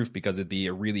on their roof because it'd be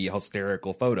a really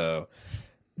hysterical photo.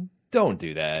 Don't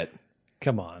do that.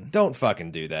 Come on. Don't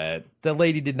fucking do that. The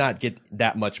lady did not get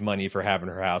that much money for having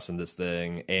her house in this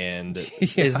thing, and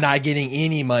is not getting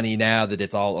any money now that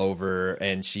it's all over.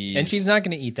 And she's not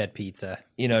going to eat that pizza.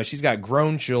 She's got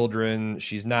grown children.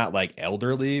 She's not like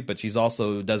elderly, but she's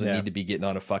also doesn't need to be getting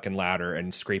on a fucking ladder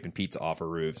and scraping pizza off her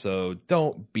roof. So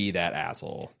don't be that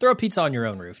asshole. Throw a pizza on your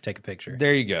own roof. Take a picture.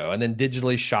 There you go, and then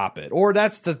digitally shop it. Or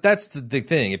that's the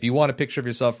thing. If you want a picture of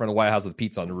yourself in front of the White House with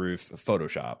pizza on the roof,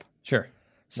 Photoshop. Sure.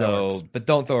 So, but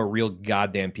don't throw a real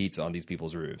goddamn pizza on these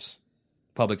people's roofs.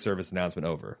 Public service announcement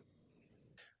over.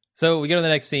 So we go to the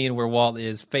next scene where Walt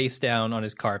is face down on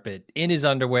his carpet in his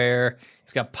underwear.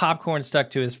 He's got popcorn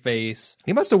stuck to his face.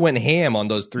 He must have went ham on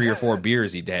those 3 or 4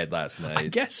 beers he had last night. I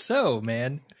guess so,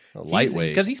 man.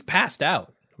 Lightweight. Because he's passed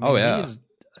out. He's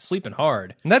sleeping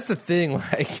hard. And that's the thing,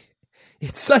 like,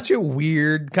 it's such a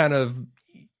weird kind of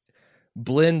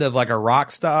blend of like a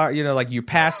rock star, like you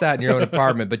pass out in your own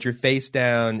apartment, but you're face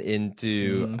down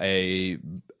into a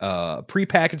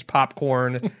prepackaged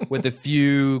popcorn with a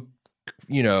few,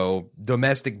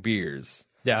 domestic beers.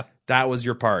 Yeah. That was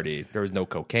your party. There was no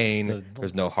cocaine.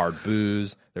 There's no hard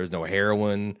booze. There's no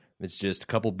heroin. It's just a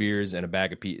couple beers and a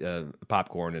bag of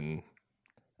popcorn. And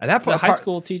that the high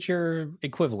school teacher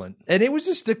equivalent. And it was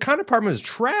just, the kind of apartment was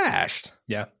trashed.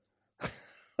 Yeah.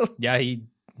 Yeah, he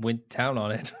went down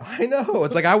on it. I know.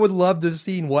 It's like, I would love to have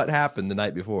seen what happened the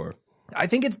night before. I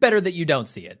think it's better that you don't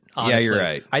see it, honestly. Yeah, you're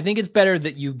right. I think it's better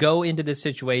that you go into this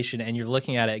situation and you're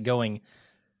looking at it going,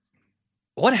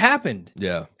 what happened?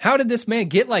 Yeah. How did this man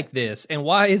get like this? And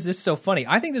why is this so funny?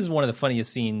 I think this is one of the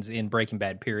funniest scenes in Breaking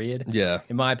Bad, period. Yeah.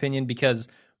 In my opinion, because,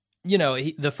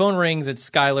 the phone rings, it's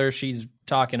Skylar. She's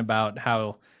talking about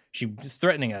how she was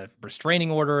threatening a restraining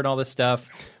order and all this stuff.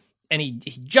 And he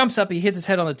jumps up, he hits his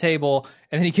head on the table,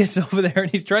 and then he gets over there and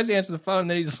he tries to answer the phone, and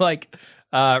then he's like,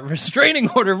 restraining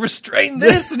order, restrain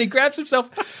this, and he grabs himself.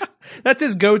 That's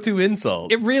his go-to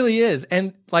insult. It really is.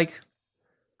 And, like,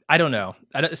 I don't know.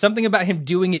 Something about him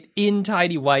doing it in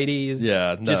tidy whities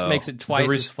just makes it twice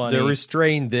as funny. The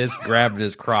restrain this, grabbing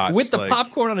his crotch. With the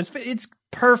popcorn on his face. It's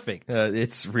perfect.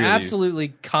 It's really... absolutely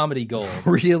comedy gold.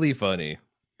 Really funny.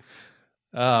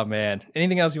 Oh, man.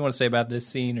 Anything else you want to say about this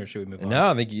scene, or should we move on?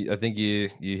 No, I think you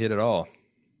hit it all.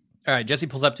 All right, Jesse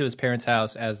pulls up to his parents'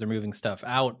 house as they're moving stuff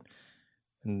out,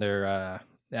 and they're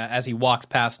as he walks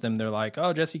past them, they're like,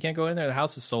 "Oh, Jesse, you can't go in there. The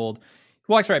house is sold."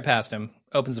 He walks right past him,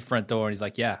 opens the front door, and he's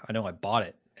like, "Yeah, I know, I bought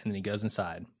it." And then he goes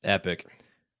inside. Epic.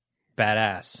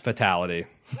 Badass. Fatality.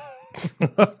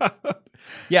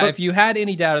 Yeah, if you had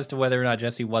any doubt as to whether or not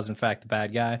Jesse was in fact the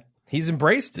bad guy, he's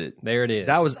embraced it. There it is.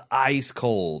 That was ice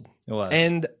cold. It was.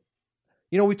 And,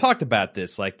 we talked about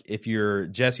this. Like, if you're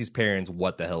Jesse's parents,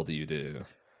 what the hell do you do?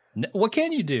 What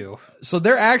can you do? So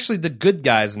they're actually the good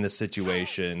guys in this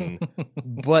situation,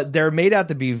 but they're made out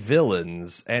to be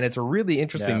villains. And it's a really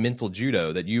interesting mental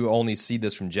judo that you only see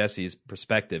this from Jesse's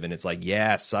perspective. And it's like,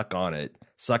 yeah, suck on it.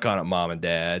 Suck on it, Mom and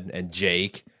Dad. And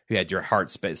Jake, who had your heart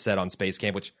set on space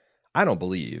camp, which I don't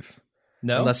believe.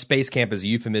 No? Unless space camp is a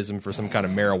euphemism for some kind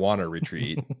of marijuana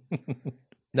retreat.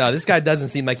 No, this guy doesn't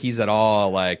seem like he's at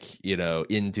all like,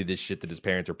 into this shit that his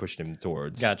parents are pushing him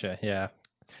towards. Gotcha. Yeah.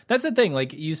 That's the thing.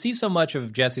 Like, you see so much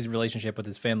of Jesse's relationship with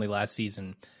his family last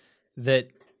season that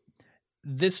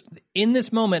in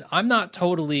this moment, I'm not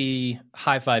totally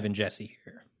high-fiving Jesse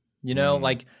here.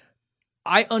 Like,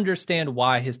 I understand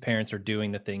why his parents are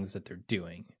doing the things that they're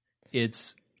doing.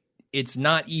 It's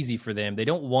not easy for them. They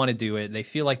don't want to do it. They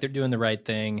feel like they're doing the right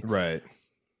thing. Right.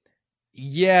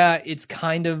 Yeah, it's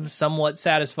kind of somewhat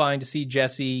satisfying to see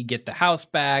Jesse get the house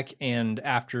back, and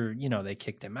after, they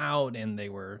kicked him out and they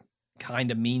were kind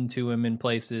of mean to him in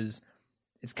places,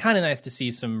 it's kind of nice to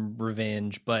see some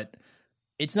revenge, but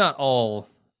it's not all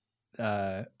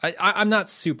I'm not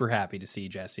super happy to see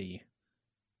Jesse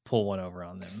pull one over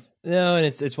on them. No, and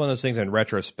it's one of those things in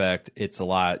retrospect, it's a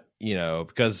lot,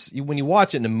 because when you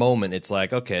watch it in the moment, it's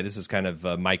like, okay, this is kind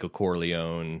of Michael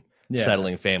Corleone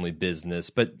settling family business,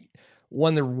 but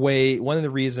one of the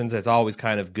reasons it's always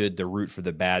kind of good to root for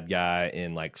the bad guy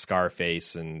in like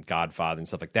Scarface and Godfather and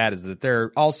stuff like that is that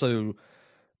they're also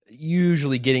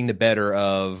usually getting the better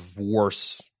of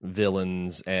worse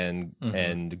villains and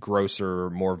grosser,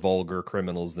 more vulgar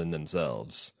criminals than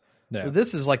themselves. Yeah. So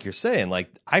this is like you're saying,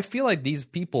 like I feel like these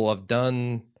people have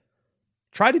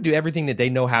try to do everything that they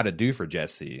know how to do for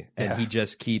Jesse, and he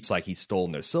just keeps like he's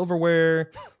stolen their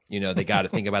silverware. They got to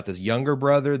think about this younger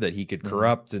brother that he could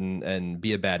corrupt and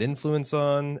be a bad influence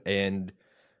on. And,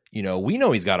 we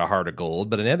know he's got a heart of gold.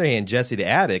 But on the other hand, Jesse the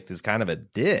addict is kind of a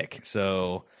dick.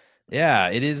 So, yeah,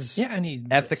 it is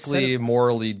ethically,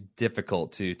 morally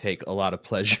difficult to take a lot of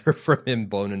pleasure from him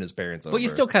boning his parents over. But you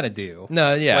still kind of do.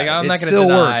 No, yeah. Like, I'm not going to still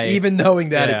deny. Works, even knowing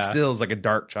that it still is like a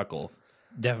dark chuckle.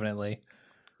 Definitely.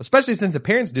 Especially since the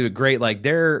parents do it great. Like,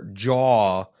 their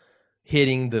jaw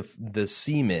hitting the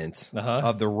cement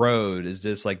of the road is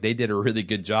just like they did a really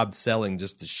good job selling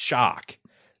just the shock.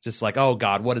 Just like, oh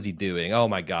God, what is he doing? Oh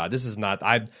my God, this is not,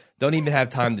 I don't even have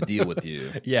time to deal with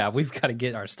you. Yeah, we've got to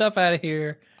get our stuff out of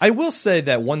here. I will say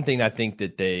that one thing I think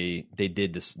that they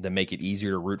did to make it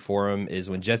easier to root for him is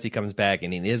when Jesse comes back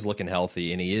and he is looking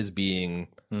healthy and he is being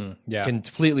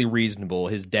completely reasonable,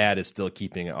 his dad is still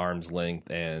keeping at arm's length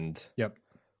and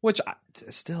which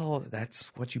that's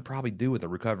what you probably do with a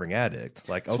recovering addict.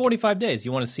 Like, it's 45 days.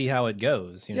 You want to see how it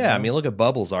goes. Yeah, I mean, look at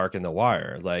Bubbles' arc in The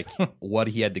Wire. Like, what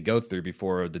he had to go through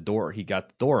before he got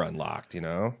the door unlocked,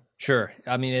 Sure.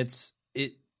 I mean, it's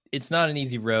not an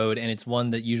easy road, and it's one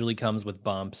that usually comes with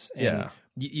bumps. And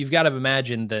you've got to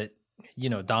imagine that,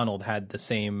 Donald had the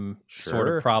same sort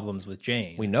of problems with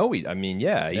Jane. We know he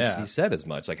said as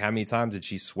much. Like, how many times did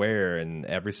she swear? And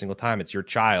every single time it's your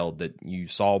child that you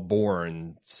saw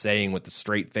born saying with a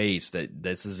straight face that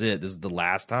this is it. This is the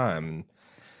last time.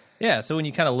 Yeah. So when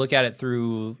you kind of look at it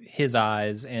through his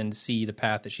eyes and see the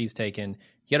path that she's taken,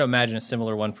 you got to imagine a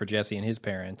similar one for Jesse and his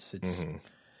parents. It's,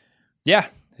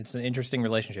 it's an interesting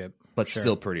relationship. But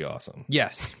still pretty awesome.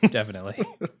 Yes, definitely.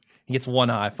 He gets one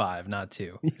high five, not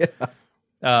two.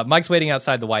 Yeah. Mike's waiting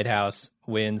outside the White House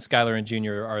when Skylar and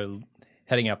Junior are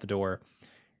heading out the door.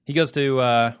 He goes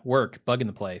to work, bugging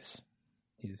the place.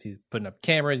 He's putting up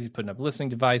cameras, he's putting up listening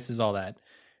devices, all that.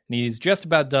 And he's just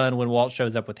about done when Walt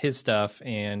shows up with his stuff,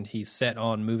 and he's set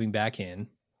on moving back in.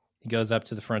 He goes up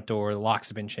to the front door, the locks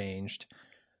have been changed.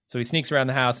 So he sneaks around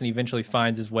the house, and he eventually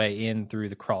finds his way in through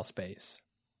the crawl space.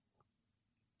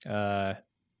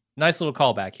 Nice little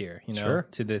callback here,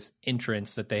 to this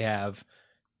entrance that they have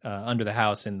under the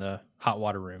house in the hot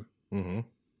water room. Mm-hmm.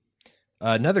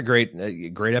 Another great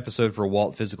episode for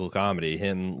Walt physical comedy.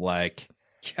 Him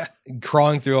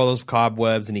crawling through all those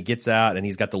cobwebs, and he gets out, and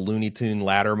he's got the Looney Tune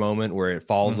ladder moment where it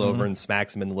falls over and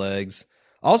smacks him in the legs.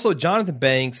 Also, Jonathan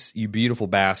Banks, you beautiful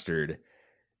bastard.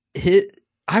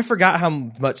 I forgot how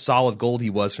much solid gold he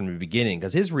was from the beginning,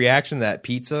 because his reaction to that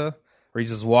pizza, where he's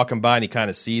just walking by and he kind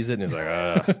of sees it and he's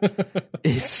like,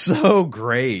 it's so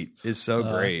great. It's so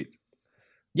great.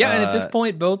 Yeah, and at this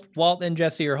point, both Walt and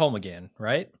Jesse are home again,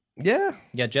 right? Yeah.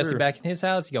 You got Jesse back in his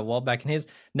house. You got Walt back in his.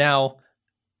 Now,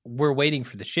 we're waiting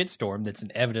for the shitstorm that's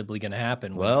inevitably going to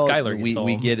happen when Skylar gets home.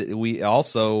 We get it. We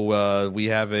also we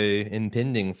have a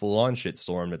impending full-on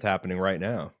shitstorm that's happening right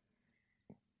now.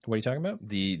 What are you talking about?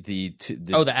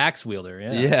 The axe wielder.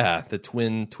 Yeah, yeah, the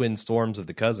twin storms of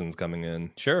the cousins coming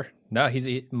in. Sure. No,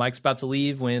 Mike's about to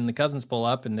leave when the cousins pull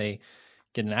up and they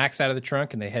get an axe out of the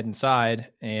trunk and they head inside.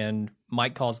 And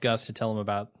Mike calls Gus to tell him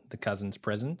about the cousins'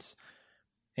 presence.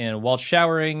 And Walt's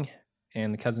showering,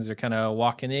 and the cousins are kind of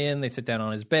walking in. They sit down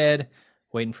on his bed,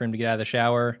 waiting for him to get out of the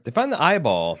shower. They find the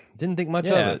eyeball. Didn't think much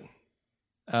of it.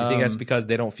 You think that's because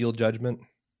they don't feel judgment?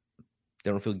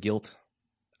 They don't feel guilt?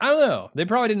 I don't know. They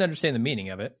probably didn't understand the meaning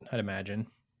of it, I'd imagine.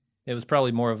 It was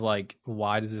probably more of like,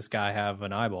 why does this guy have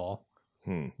an eyeball?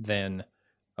 than,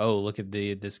 oh, look at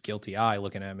this guilty eye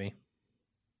looking at me.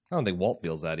 I don't think Walt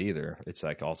feels that either. It's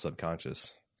like all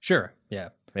subconscious. Sure, yeah.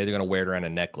 Maybe they're going to wear it around a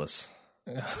necklace.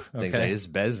 Okay. Things like, this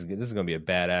is going to be a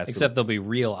badass. Except there'll be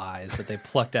real eyes that they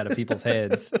plucked out of people's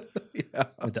heads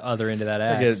with the other end of that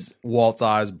axe. Get Walt's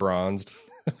eyes bronzed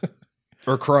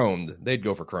or chromed. They'd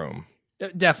go for chrome.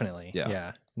 Definitely,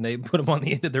 yeah. And they put them on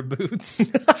the end of their boots.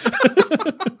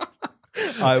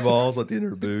 Eyeballs at the end of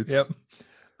their boots.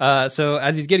 Yep. So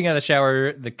as he's getting out of the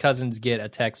shower, the cousins get a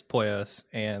text, Poyos,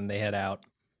 and they head out.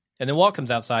 And then Walt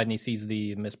comes outside and he sees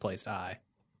the misplaced eye.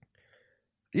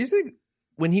 Do you think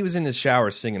when he was in his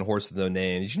shower singing Horse with No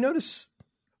Name, did you notice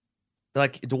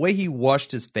like the way he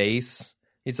washed his face?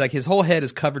 It's like his whole head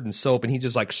is covered in soap and he's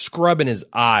just like scrubbing his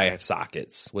eye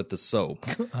sockets with the soap.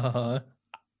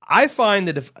 I find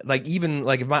that if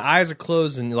my eyes are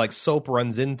closed and like soap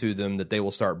runs into them, that they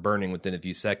will start burning within a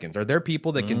few seconds. Are there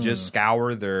people that can just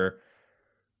scour their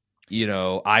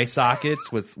eye sockets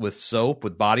with soap,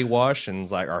 with body wash, and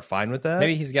like are fine with that?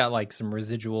 Maybe he's got like some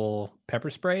residual pepper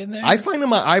spray in there. I find that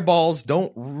my eyeballs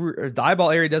the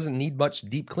eyeball area doesn't need much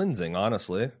deep cleansing,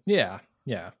 honestly. Yeah.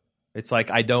 It's like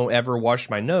I don't ever wash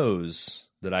my nose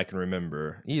that I can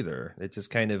remember either. It's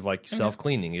just kind of like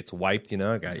self-cleaning. It's wiped,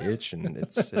 I got itch, and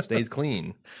it stays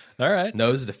clean. All right.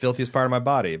 Nose is the filthiest part of my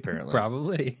body, apparently.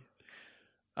 Probably.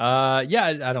 I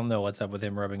don't know what's up with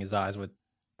him rubbing his eyes with.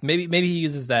 Maybe he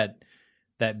uses that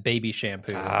baby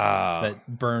shampoo, that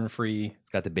burn-free.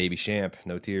 It's got the baby champ,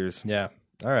 no tears. Yeah.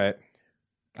 All right.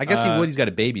 I guess he would. He's got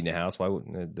a baby in the house. Why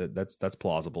wouldn't that's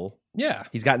plausible? Yeah.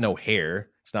 He's got no hair.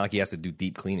 It's not like he has to do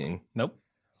deep cleaning. Nope.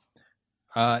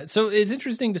 So it's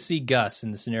interesting to see Gus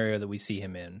in the scenario that we see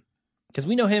him in, because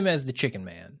we know him as the Chicken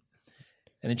Man,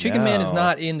 and the Chicken Man is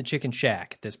not in the Chicken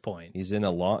Shack at this point. He's in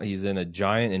a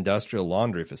giant industrial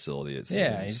laundry facility. It seems.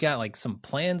 Yeah, he's got like some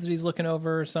plans that he's looking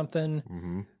over or something.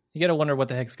 Mm-hmm. You got to wonder what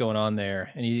the heck's going on there.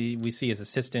 And we see his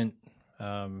assistant,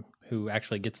 who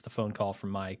actually gets the phone call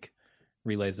from Mike,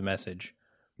 relays the message.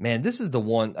 Man, this is the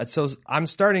one. So I'm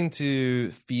starting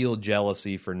to feel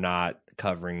jealousy for not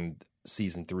covering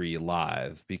season 3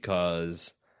 live,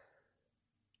 because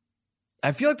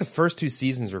I feel like the first 2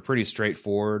 seasons were pretty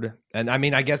straightforward. And I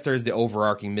mean, I guess there's the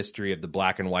overarching mystery of the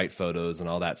black and white photos and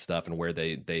all that stuff and where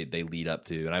they lead up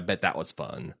to. And I bet that was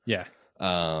fun. Yeah.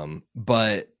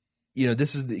 But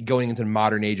this is going into the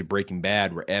modern age of Breaking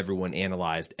Bad, where everyone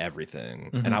analyzed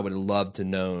everything. Mm-hmm. And I would love to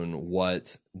know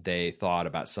what they thought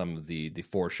about some of the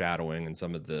foreshadowing and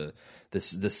some of the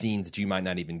scenes that you might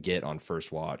not even get on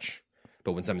first watch.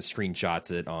 But when someone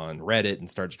screenshots it on Reddit and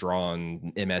starts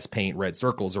drawing MS Paint red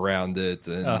circles around it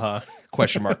and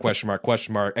question mark, question mark,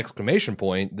 question mark, exclamation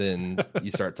point, then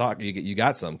you start talking. You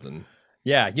got something.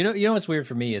 Yeah, you know what's weird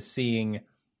for me is seeing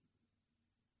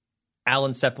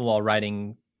Alan Sepinwall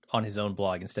writing on his own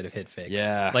blog instead of HitFix.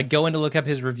 Yeah, like going to look up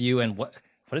his review and what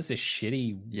is this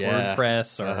shitty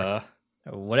WordPress or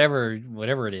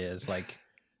whatever it is, like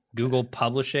Google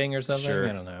Publishing or something. Sure.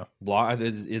 I don't know.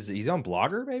 Is he's on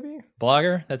Blogger maybe?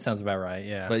 Blogger? That sounds about right.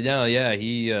 Yeah. But no, yeah,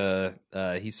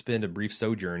 he spent a brief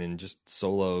sojourn in just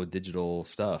solo digital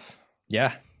stuff.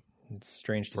 Yeah, it's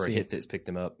strange to see. HitFix picked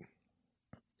him up.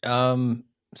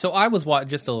 So I was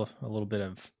just a little bit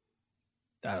of,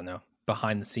 I don't know,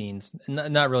 behind the scenes.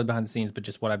 Not really behind the scenes, but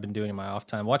just what I've been doing in my off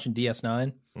time. Watching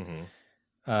DS9,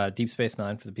 Deep Space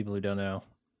Nine, for the people who don't know.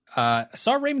 I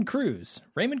saw Raymond Cruz.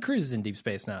 Raymond Cruz is in Deep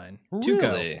Space Nine. Really?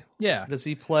 Tuco. Yeah. Does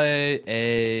he play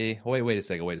a... Wait a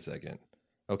second.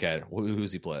 Okay,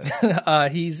 who's he play?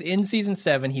 He's in Season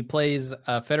 7. He plays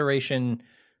a Federation,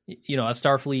 a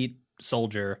Starfleet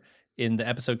soldier in the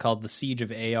episode called The Siege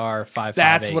of AR-558.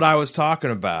 That's what I was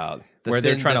talking about. Where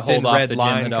they're trying to hold off the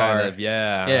line Jem'Hadar. kind of,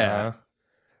 yeah. Yeah.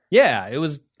 Yeah, it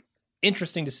was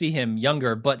interesting to see him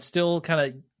younger, but still kind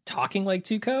of talking like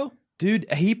Tuco.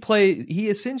 Dude, he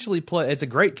essentially plays. It's a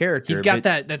great character. He's got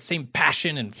that same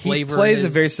passion and flavor. He plays a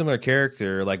very similar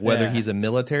character, like whether he's a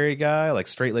military guy, like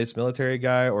straight-laced military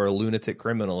guy, or a lunatic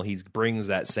criminal. He brings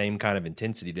that same kind of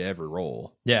intensity to every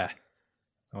role. Yeah,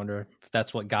 I wonder if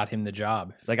that's what got him the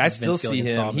job. Like I still see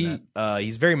him.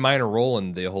 He's very minor role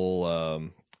in the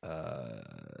whole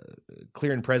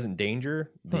Clear and Present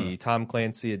Danger, the Tom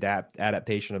Clancy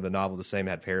adaptation of the novel. The same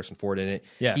had Harrison Ford in it.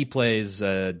 Yeah. He plays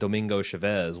Domingo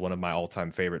Chavez, one of my all-time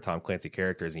favorite Tom Clancy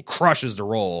characters, and he crushes the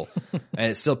role.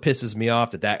 And it still pisses me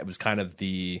off that was kind of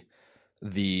the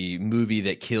movie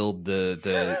that killed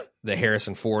the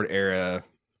Harrison Ford era.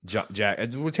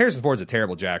 Harrison Ford's a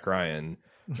terrible Jack Ryan.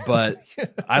 But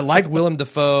I liked Willem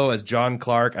Dafoe as John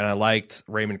Clark, and I liked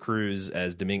Raymond Cruz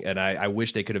as Domingo. And I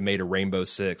wish they could have made a Rainbow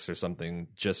Six or something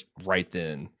just right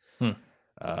then,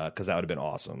 because that would have been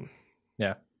awesome.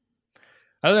 Yeah.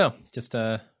 I don't know. Just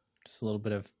a little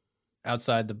bit of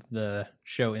outside the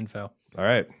show info. All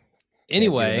right.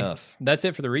 Anyway, that's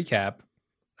it for the recap.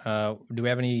 Do we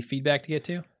have any feedback to get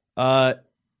to? No.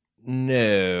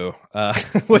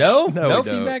 No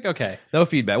feedback. Okay, no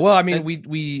feedback. Well, I mean,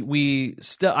 we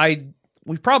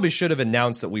probably should have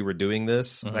announced that we were doing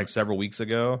this like several weeks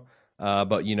ago.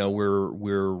 But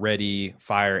we're ready,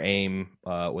 fire, aim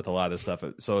with a lot of this stuff.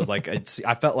 So it's like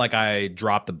I felt like I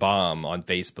dropped the bomb on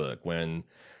Facebook when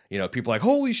people are like,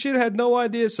 holy shit, I had no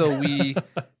idea. So we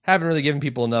haven't really given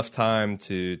people enough time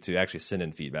to actually send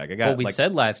in feedback. We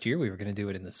said last year we were going to do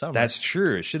it in the summer. That's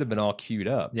true. It should have been all queued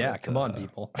up. Yeah, come on,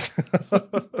 people.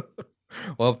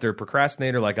 Well, if they're a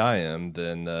procrastinator like I am,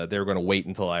 then they were going to wait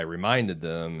until I reminded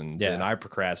them, and then I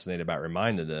procrastinated about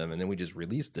reminding them, and then we just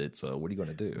released it. So what are you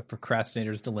going to do?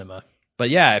 Procrastinator's dilemma. But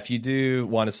yeah, if you do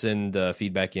want to send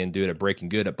feedback in, do it at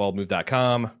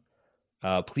breakinggood@baldmove.com.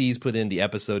 Please put in the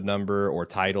episode number or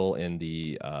title in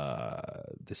the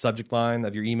subject line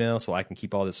of your email so I can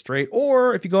keep all this straight.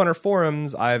 Or if you go on our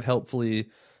forums, I've helpfully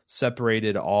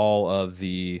separated all of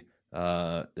the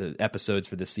episodes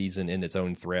for this season in its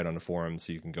own thread on the forum,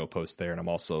 so you can go post there, and I'm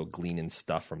also gleaning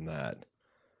stuff from that.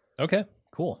 Okay,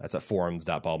 cool. That's at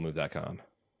forums.baldmove.com.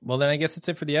 Well, then I guess that's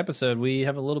it for the episode. We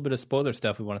have a little bit of spoiler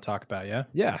stuff we want to talk about, yeah?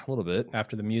 Yeah, a little bit.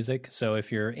 After the music. So if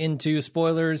you're into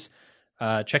spoilers,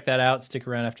 check that out. Stick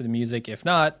around after the music. If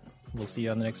not, we'll see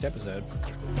you on the next episode.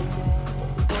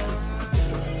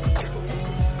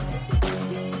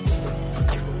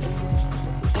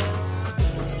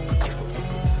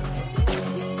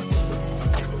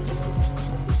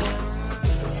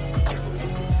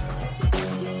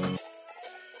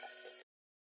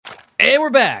 And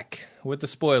we're back with the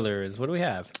spoilers. What do we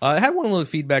have? I had one little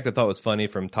feedback I thought was funny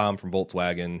from Tom from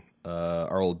Volkswagen,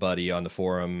 our old buddy on the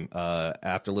forum.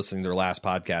 After listening to their last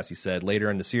podcast, he said,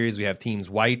 later in the series, we have teams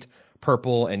white,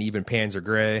 purple, and even Panzer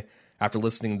Gray. After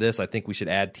listening to this, I think we should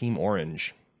add Team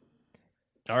Orange.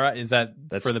 All right. Is that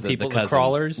for the people, the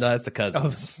crawlers? No, that's the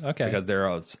cousins. Oh, okay. Because they're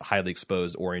a highly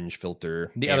exposed orange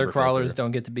filter. The other crawlers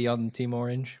don't get to be on Team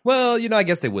Orange? Well, I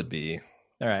guess they would be.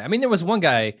 All right. I mean, there was one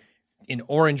guy in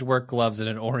orange work gloves and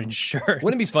an orange shirt.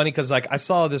 Wouldn't it be funny? Because I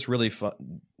saw this really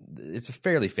fun. It's a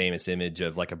fairly famous image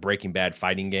of like a Breaking Bad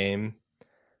fighting game,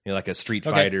 like a Street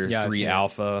Fighter 3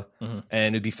 Alpha. Mm-hmm.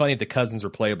 And it'd be funny if the cousins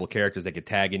were playable characters that could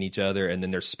tag in each other, and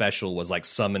then their special was like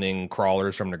summoning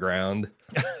crawlers from the ground.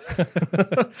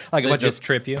 Like a bunch of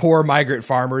trip you. Poor migrant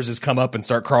farmers just come up and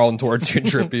start crawling towards you and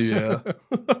trip you. Yeah.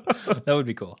 That would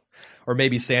be cool. Or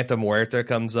maybe Santa Muerta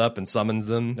comes up and summons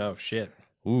them. Oh, shit.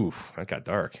 Ooh, that got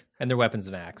dark. And their weapon's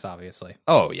an axe, obviously.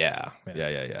 Oh, yeah.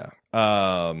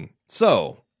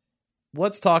 So,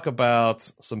 let's talk about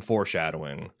some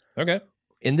foreshadowing. Okay.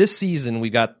 In this season, we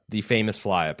got the famous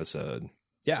Fly episode.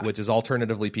 Yeah. Which is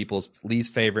alternatively people's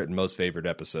least favorite and most favorite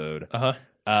episode.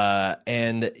 Uh-huh.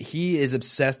 And he is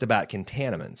obsessed about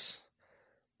contaminants.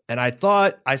 And I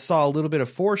thought I saw a little bit of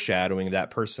foreshadowing of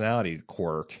that personality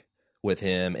quirk with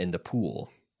him in the pool.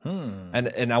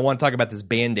 And I want to talk about this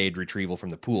Band-Aid retrieval from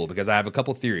the pool because I have a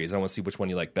couple theories. I want to see which one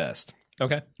you like best.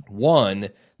 Okay. One,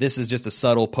 this is just a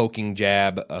subtle poking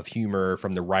jab of humor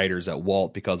from the writers at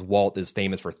Walt because Walt is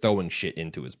famous for throwing shit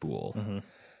into his pool. Mm-hmm.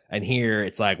 And here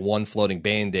it's like one floating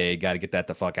Band-Aid, got to get that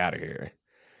the fuck out of here.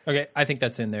 Okay, I think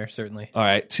that's in there, certainly. All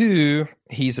right. Two,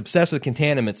 he's obsessed with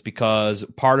contaminants because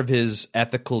part of his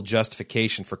ethical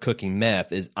justification for cooking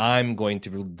meth is I'm going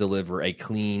to deliver a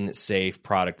clean, safe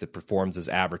product that performs as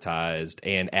advertised.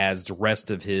 And as the rest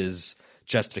of his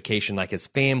justification, like his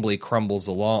family crumbles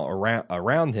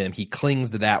around him, he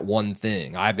clings to that one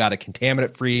thing. I've got a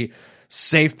contaminant-free,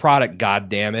 safe product,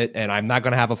 goddammit, and I'm not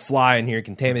going to have a fly in here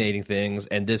contaminating things.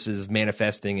 And this is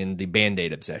manifesting in the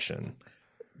Band-Aid obsession.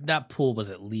 That pool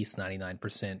was at least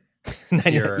 99%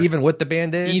 pure. Even with the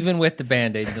Band-Aid? Even with the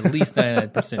Band-Aid, at least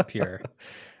 99% pure.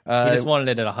 He just wanted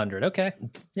it at 100. Okay.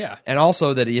 Yeah. And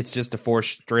also that it's just a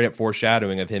straight-up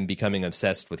foreshadowing of him becoming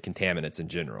obsessed with contaminants in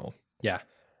general. Yeah.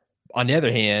 On the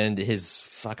other hand, his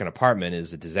fucking apartment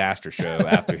is a disaster show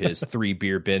after his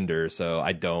 3-beer bender, so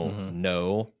I don't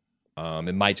know.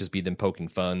 It might just be them poking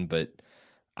fun, but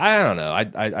I don't know.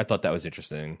 I thought that was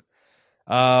interesting.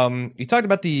 You talked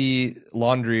about the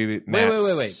laundry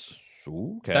mats. Wait.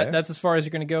 Ooh, okay. That's as far as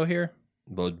you're going to go here?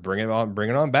 Well, bring it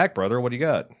on back, brother. What do you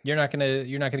got? You're not going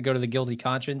to go to the guilty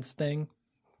conscience thing?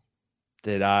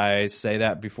 Did I say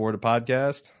that before the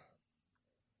podcast?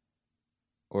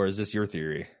 Or is this your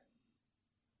theory?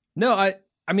 No, I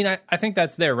mean I think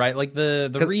that's there, right? Like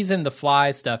the reason the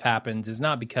fly stuff happens is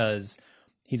not because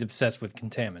he's obsessed with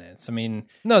contaminants. I mean,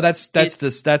 no, that's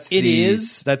it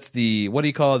is. That's the, what do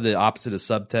you call it, the opposite of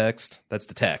subtext? That's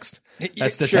the text.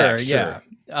 That's the sure, text. Yeah.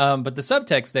 Sure. But the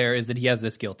subtext there is that he has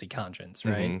this guilty conscience,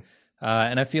 right?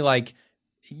 And I feel like,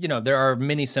 there are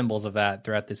many symbols of that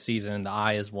throughout this season. The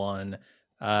eye is one.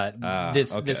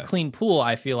 This clean pool,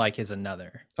 I feel like, is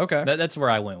another. Okay. That's where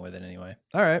I went with it anyway.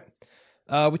 All right.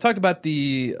 We talked about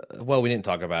we didn't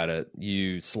talk about it.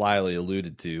 You slyly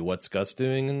alluded to what's Gus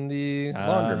doing in the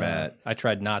laundromat. I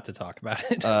tried not to talk about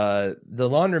it. The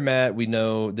laundromat, we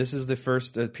know this is the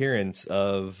first appearance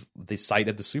of the site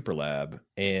of the super lab.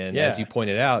 And as you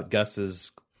pointed out, Gus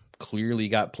has clearly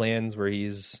got plans where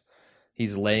he's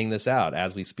laying this out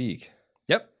as we speak.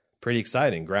 Yep. Pretty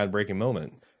exciting, groundbreaking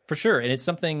moment. For sure. And it's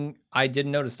something I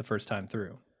didn't notice the first time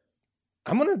through.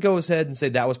 I'm going to go ahead and say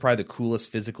that was probably the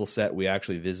coolest physical set we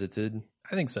actually visited.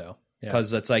 I think so.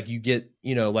 Because it's like you get,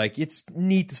 it's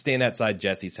neat to stand outside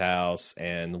Jesse's house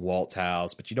and Walt's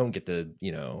house, but you don't get to,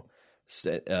 you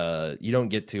don't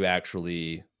get to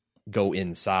actually go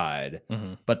inside.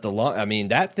 But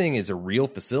that thing is a real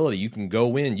facility. You can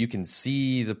go in, you can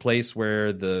see the place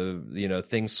where the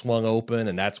things swung open,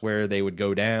 and that's where they would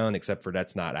go down, except for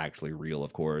that's not actually real,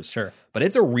 of course. Sure. But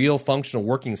it's a real functional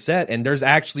working set, and there's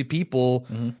actually people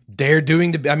there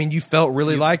doing you felt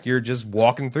really like you're just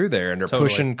walking through there, and they're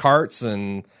pushing carts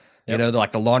and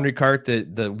like the laundry cart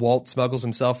that the Walt smuggles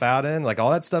himself out in, like all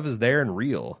that stuff is there and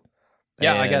real.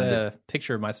 Yeah, I got a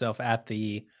picture of myself at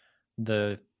the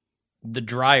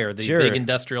dryer, the big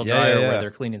industrial dryer where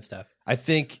they're cleaning stuff. I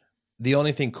think the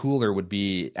only thing cooler would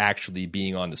be actually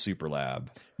being on the super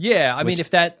lab. Yeah, I mean,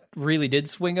 if that really did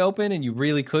swing open and you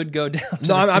really could go down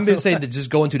to I'm going to say that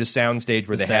just going to the sound stage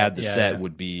where they had the set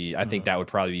would be, I think that would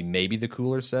probably be maybe the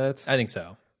cooler set. I think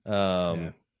so.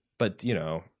 But,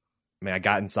 I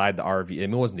got inside the RV. It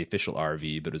wasn't the official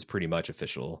RV, but it was pretty much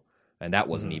official. And that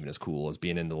wasn't even as cool as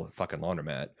being in the fucking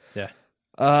laundromat. Yeah.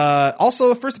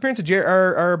 Also, first appearance of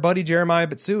our buddy Jeremiah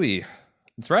Bitsui.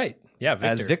 That's right. Yeah, Victor.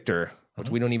 As Victor, which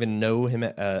we don't even know him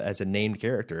as a named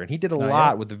character. And he did a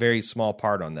lot with a very small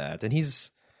part on that. And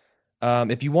he's,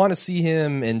 if you want to see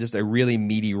him in just a really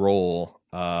meaty role,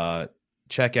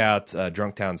 check out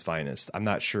Drunktown's Finest. I'm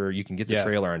not sure. You can get the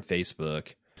trailer on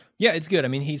Facebook. Yeah, it's good. I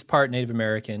mean, he's part Native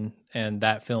American, and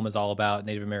that film is all about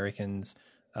Native Americans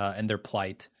and their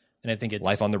plight. And I think it's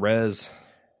Life on the Res.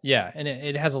 Yeah, and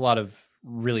it has a lot of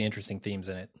really interesting themes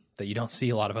in it that you don't see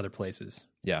a lot of other places.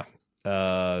 Yeah.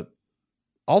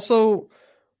 Also,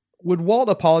 would Walt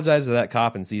apologize to that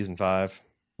cop in season 5?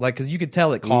 Like, because you could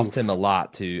tell it cost him a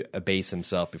lot to abase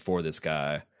himself before this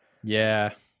guy.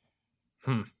 Yeah.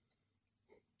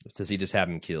 Does he just have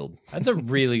him killed? That's a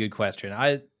really good question.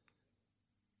 I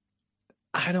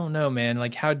don't know, man.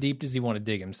 Like, how deep does he want to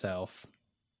dig himself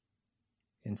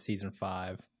in season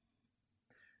 5?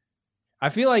 I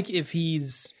feel like if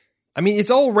he's... it's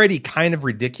already kind of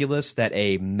ridiculous that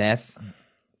a meth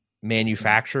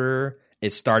manufacturer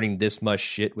is starting this much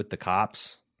shit with the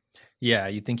cops. Yeah,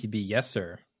 you'd think he'd be, yes,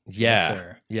 sir. Yeah. Yes,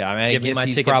 sir. Yeah, I guess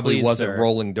he probably wasn't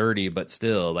rolling dirty, but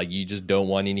still, like, you just don't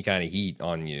want any kind of heat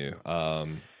on you.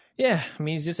 Yeah,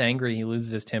 he's just angry. He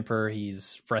loses his temper.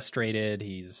 He's frustrated.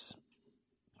 He's,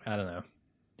 I don't know,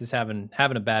 just having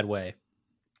a bad way.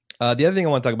 The other thing I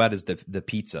want to talk about is the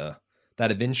pizza. That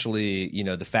eventually,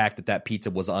 the fact that pizza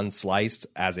was unsliced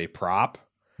as a prop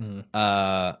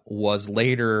was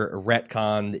later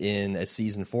retconned in a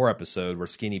season 4 episode where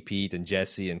Skinny Pete and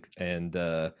Jesse and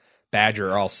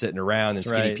Badger are all sitting around, and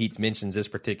Skinny Pete mentions this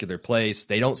particular place.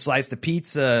 They don't slice the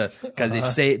pizza because they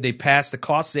say they pass the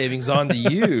cost savings on to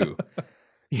you.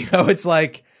 It's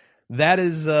like that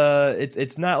is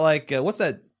it's not like what's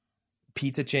that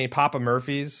pizza chain, Papa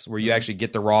Murphy's, where you actually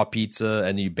get the raw pizza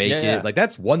and you bake it. Yeah. Like,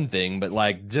 that's one thing, but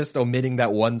like just omitting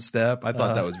that one step, I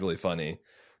thought that was really funny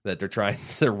that they're trying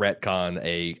to retcon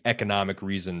a economic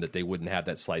reason that they wouldn't have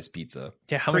that sliced pizza.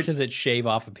 Yeah, how much does it shave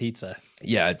off a pizza?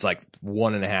 Yeah, it's like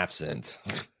 1.5 cents.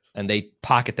 And they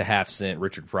pocket the half-cent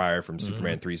Richard Pryor from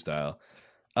Superman 3 style.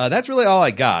 That's really all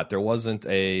I got. There wasn't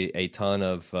a ton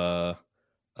of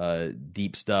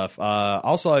deep stuff.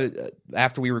 Also,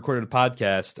 after we recorded a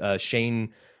podcast,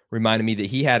 Shane reminded me that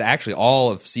he had actually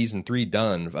all of season 3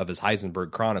 done of his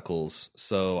Heisenberg Chronicles.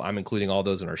 So I'm including all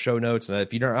those in our show notes. And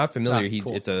if you're not familiar,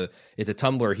 cool. it's a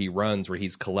Tumblr he runs where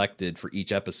he's collected for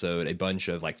each episode a bunch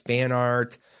of like fan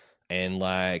art and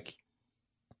like,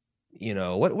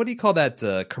 what do you call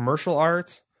that? Commercial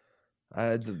art?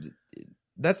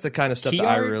 That's the kind of stuff key that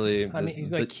art? I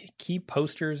really... key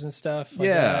posters and stuff like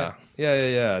yeah. that.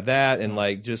 Yeah. That and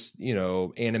like just,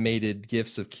 animated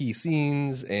GIFs of key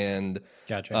scenes and...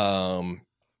 Gotcha.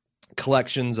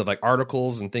 collections of like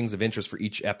articles and things of interest for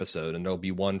each episode, and there'll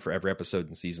be one for every episode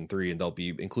in season 3, and they'll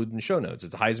be included in show notes.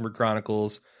 It's Heisenberg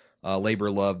Chronicles, labor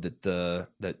of love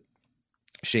that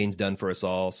Shane's done for us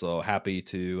all. So happy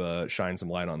to shine some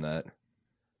light on that.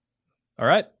 All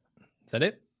right. Is that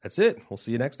it? That's it. We'll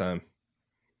see you next time.